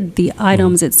needed the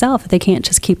items itself. They can't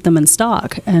just keep them in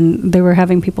stock, and they were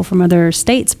having people from other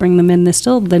states bring them in.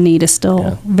 The need is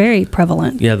still very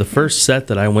prevalent. Yeah, the first set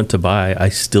that I went to buy, I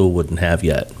still wouldn't have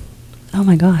yet. Oh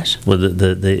my gosh! Well,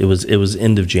 it was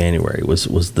end of January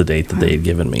was the date that they had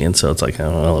given me, and so it's like, oh,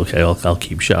 well, okay, I'll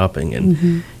keep shopping,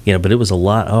 and but it was a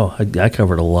lot. Oh, I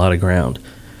covered a lot of ground.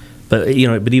 But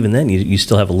but even then, you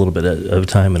still have a little bit of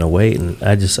time and a wait, and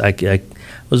I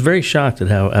was very shocked at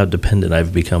how dependent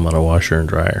I've become on a washer and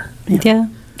dryer. Yeah.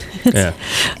 Yeah.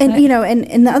 And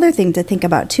and the other thing to think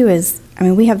about too is,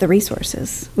 we have the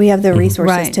resources. We have the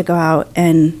resources to go out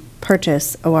and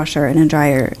purchase a washer and a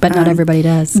dryer, but not everybody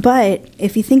does. But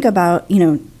if you think about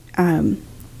the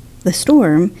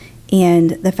storm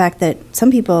and the fact that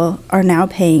some people are now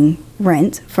paying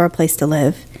rent for a place to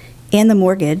live, and the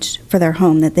mortgage for their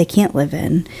home that they can't live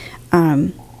in.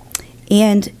 And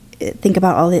think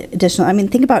about all the additional,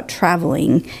 think about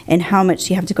traveling and how much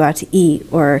you have to go out to eat,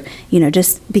 or,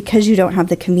 just because you don't have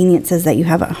the conveniences that you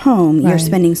have at home, you're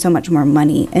spending so much more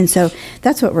money. And so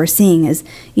that's what we're seeing is,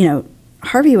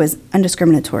 Harvey was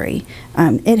undiscriminatory.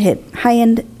 It hit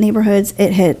high-end neighborhoods.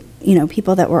 It hit,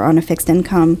 people that were on a fixed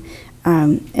income.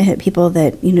 It hit people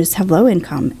that, just have low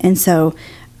income. And so,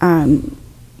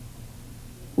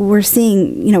 we're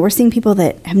seeing people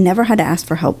that have never had to ask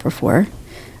for help before,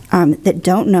 that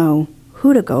don't know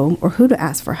who to go or who to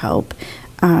ask for help,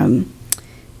 and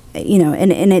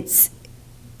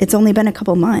it's only been a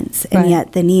couple months, and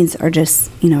yet the needs are just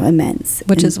immense.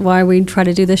 Which is why we try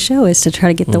to do this show, is to try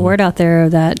to get the word out there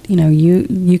that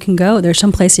you can go. There's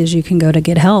some places you can go to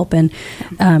get help, and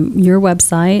your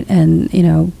website, and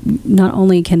not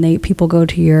only can people go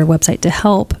to your website to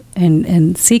help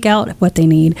and seek out what they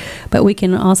need, but we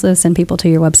can also send people to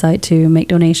your website to make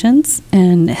donations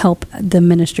and help the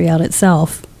ministry out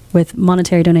itself with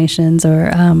monetary donations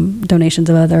or donations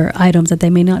of other items that they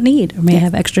may not need or may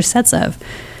have extra sets of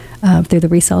through the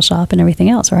resale shop and everything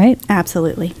else, right?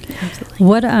 Absolutely.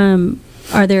 What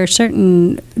are there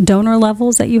certain donor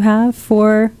levels that you have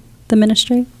for the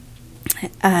ministry?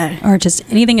 Or just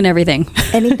anything and everything?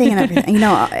 Anything and everything.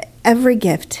 Every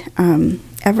gift,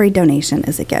 every donation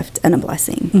is a gift and a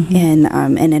blessing,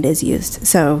 and it is used.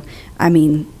 So,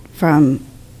 from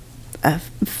a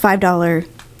 $5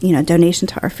 donation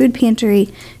to our food pantry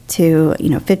to,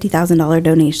 $50,000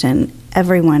 donation,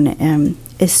 everyone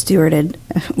is stewarded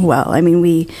well. I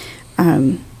mean,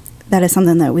 that is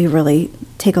something that we really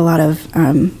take a lot of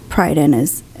pride in,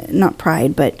 is not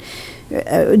pride, but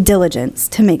diligence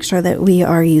to make sure that we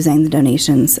are using the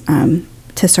donations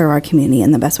to serve our community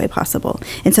in the best way possible.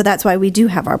 And so that's why we do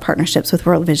have our partnerships with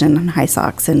World Vision and High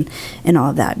Sox and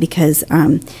all of that, because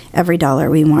every dollar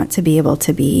we want to be able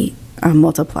to be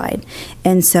multiplied.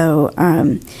 And so,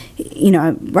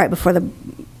 right before the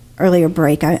earlier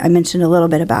break, I mentioned a little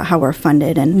bit about how we're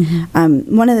funded. And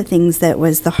one of the things that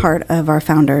was the heart of our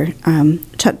founder,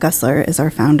 Chuck Gussler is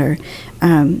our founder,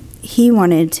 he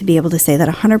wanted to be able to say that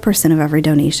 100% of every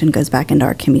donation goes back into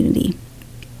our community.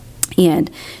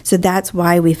 And so that's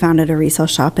why we founded a resale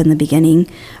shop in the beginning.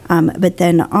 But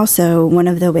then also one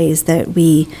of the ways that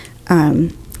we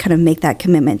kind of make that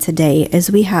commitment today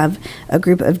is we have a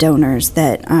group of donors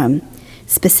that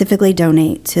specifically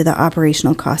donate to the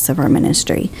operational costs of our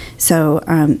ministry. So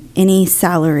any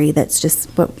salary that's just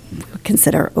what we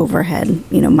consider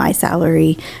overhead, my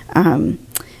salary,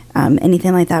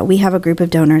 anything like that, we have a group of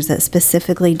donors that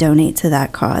specifically donate to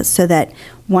that cause, so that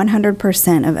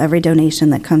 100% of every donation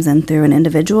that comes in through an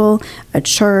individual, a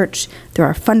church, through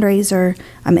our fundraiser,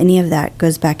 any of that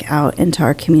goes back out into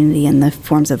our community in the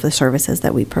forms of the services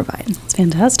that we provide. It's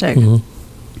fantastic.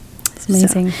 It's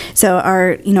amazing. So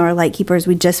our Light Keepers,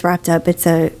 we just wrapped up. It's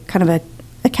a kind of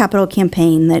a capital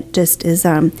campaign that just is,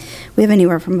 we have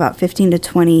anywhere from about 15 to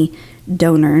 20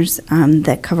 donors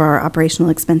that cover our operational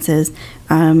expenses.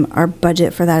 Our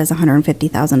budget for that is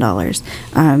 $150,000.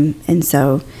 And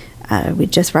so we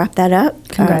just wrapped that up.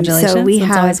 Congratulations.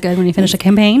 It's always good when you finish a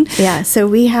campaign. Yeah. So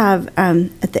we have,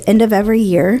 at the end of every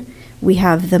year, we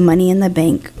have the money in the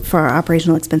bank for our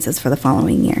operational expenses for the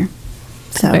following year.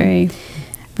 So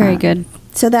very good.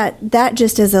 So that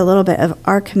just is a little bit of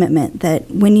our commitment that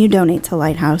when you donate to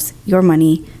Lighthouse, your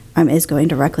money is going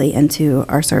directly into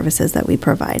our services that we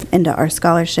provide, into our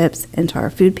scholarships, into our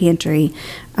food pantry,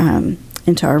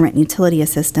 into our rent and utility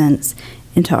assistance,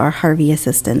 into our Harvey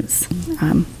assistance,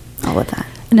 all of that.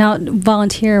 Now,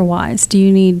 volunteer-wise, do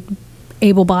you need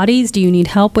able bodies? Do you need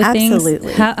help with things?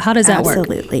 Absolutely. How does that work?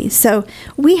 Absolutely. So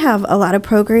we have a lot of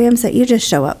programs that you just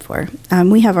show up for.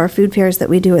 We have our food fairs that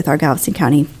we do with our Galveston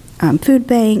County Food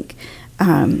Bank,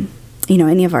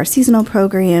 any of our seasonal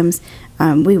programs.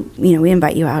 We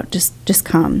invite you out. Just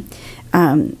come.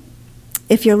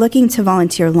 If you're looking to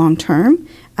volunteer long term,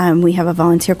 we have a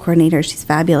volunteer coordinator. She's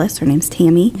fabulous. Her name's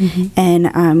Tammy,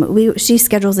 and she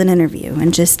schedules an interview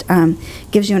and just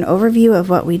gives you an overview of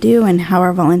what we do and how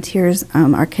our volunteers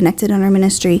are connected in our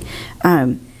ministry.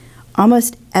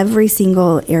 Almost every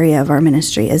single area of our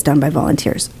ministry is done by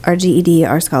volunteers. Our GED,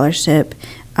 our scholarship,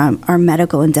 our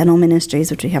medical and dental ministries,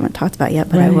 which we haven't talked about yet,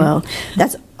 but I will.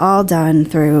 That's all done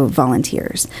through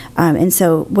volunteers. And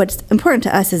so what's important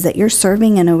to us is that you're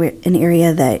serving in an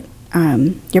area that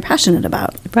you're passionate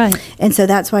about. Right. And so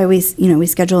that's why we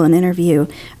schedule an interview.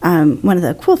 One of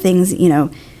the cool things, we're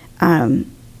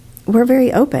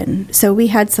very open. So we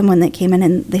had someone that came in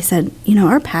and they said,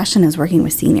 our passion is working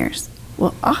with seniors.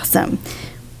 Well, awesome.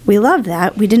 We love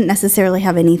that. We didn't necessarily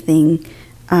have anything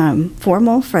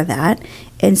formal for that.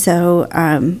 And so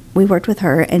we worked with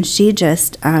her, and she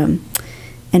just, in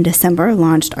December,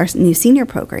 launched our new senior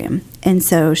program. And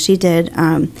so she did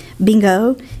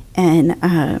bingo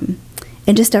and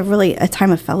just a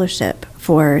time of fellowship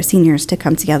for seniors to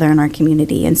come together in our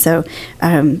community. And so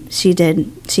she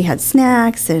had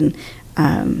snacks, and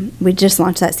we just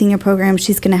launched that senior program.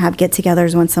 She's going to have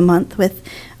get-togethers once a month with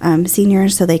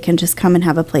seniors, so they can just come and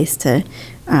have a place to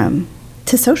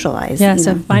socialize. Yeah,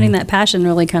 so finding that passion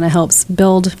really kind of helps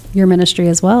build your ministry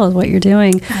as well as what you're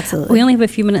doing. Absolutely. We only have a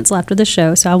few minutes left of the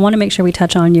show, so I want to make sure we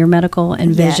touch on your medical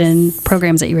and vision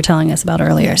programs that you were telling us about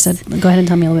earlier. Yes. So go ahead and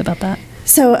tell me a little bit about that.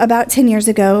 So about 10 years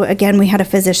ago, again, we had a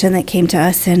physician that came to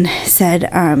us and said,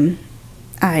 I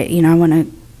want to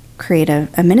create a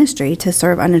ministry to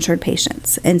serve uninsured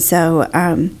patients. And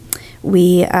so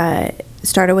we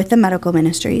started with the medical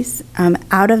ministries.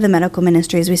 Out of the medical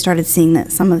ministries, we started seeing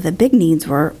that some of the big needs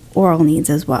were oral needs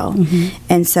as well.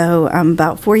 And so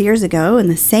about 4 years ago, in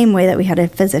the same way that we had a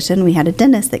physician, we had a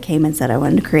dentist that came and said, I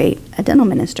wanted to create a dental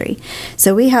ministry.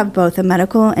 So we have both a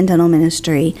medical and dental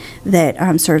ministry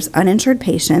that serves uninsured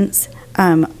patients.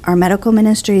 Our medical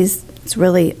ministries, it's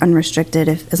really unrestricted.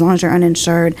 As long as you're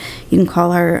uninsured, you can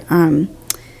call our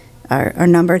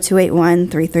number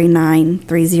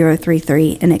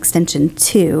 281-339-3033 and extension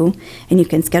 2, and you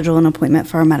can schedule an appointment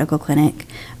for our medical clinic.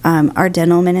 Our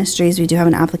dental ministries, we do have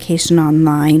an application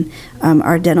online.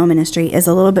 Our dental ministry is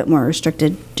a little bit more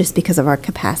restricted just because of our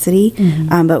capacity,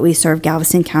 but we serve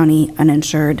Galveston County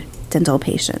uninsured dental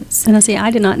patients. And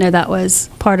I did not know that was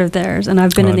part of theirs, and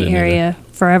I've been in the area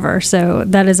forever, so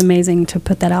that is amazing to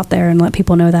put that out there and let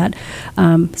people know that,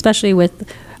 especially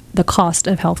with the cost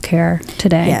of healthcare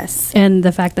today. Yes. And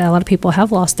the fact that a lot of people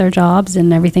have lost their jobs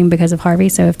and everything because of Harvey,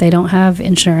 so if they don't have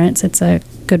insurance, it's a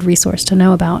good resource to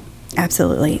know about.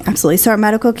 Absolutely. So our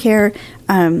medical care,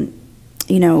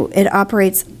 it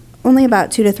operates only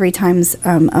about 2 to 3 times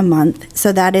a month,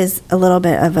 so that is a little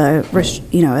bit of a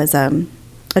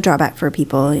drawback for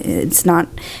people. It's not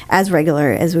as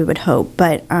regular as we would hope,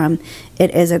 but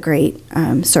it is a great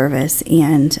service,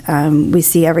 and we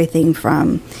see everything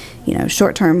from,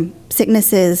 short-term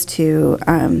sicknesses to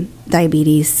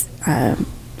diabetes,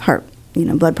 heart,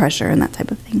 blood pressure, and that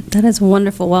type of thing. That is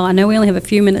wonderful. Well, I know we only have a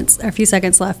few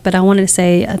seconds left, but I wanted to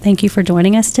say thank you for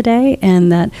joining us today,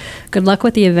 and that good luck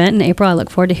with the event in April. I look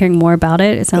forward to hearing more about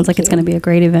it. It sounds like it's going to be a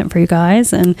great event for you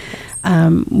guys, and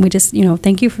we just,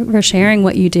 thank you for sharing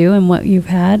what you do and what you've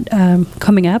had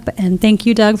coming up, and thank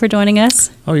you, Doug, for joining us.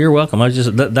 Oh, you're welcome.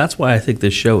 That's why I think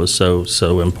this show is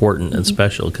so important and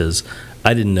special, because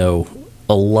I didn't know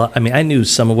a lot. I mean, I knew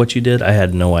some of what you did. I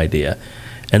had no idea.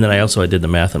 And then I did the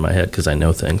math in my head because I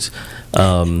know things.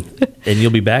 And you'll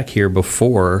be back here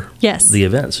before the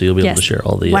event, so you'll be able to share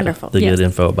all the good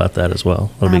info about that as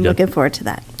well. I'm looking forward to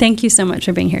that. Thank you so much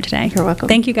for being here today. You're welcome.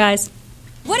 Thank you, guys.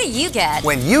 What do you get?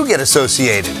 When you get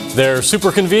associated. They're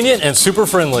super convenient and super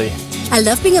friendly. I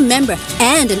love being a member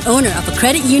and an owner of a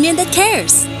credit union that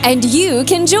cares. And you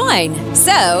can join.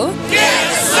 So,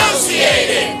 get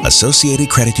associated! Associated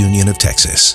Credit Union of Texas.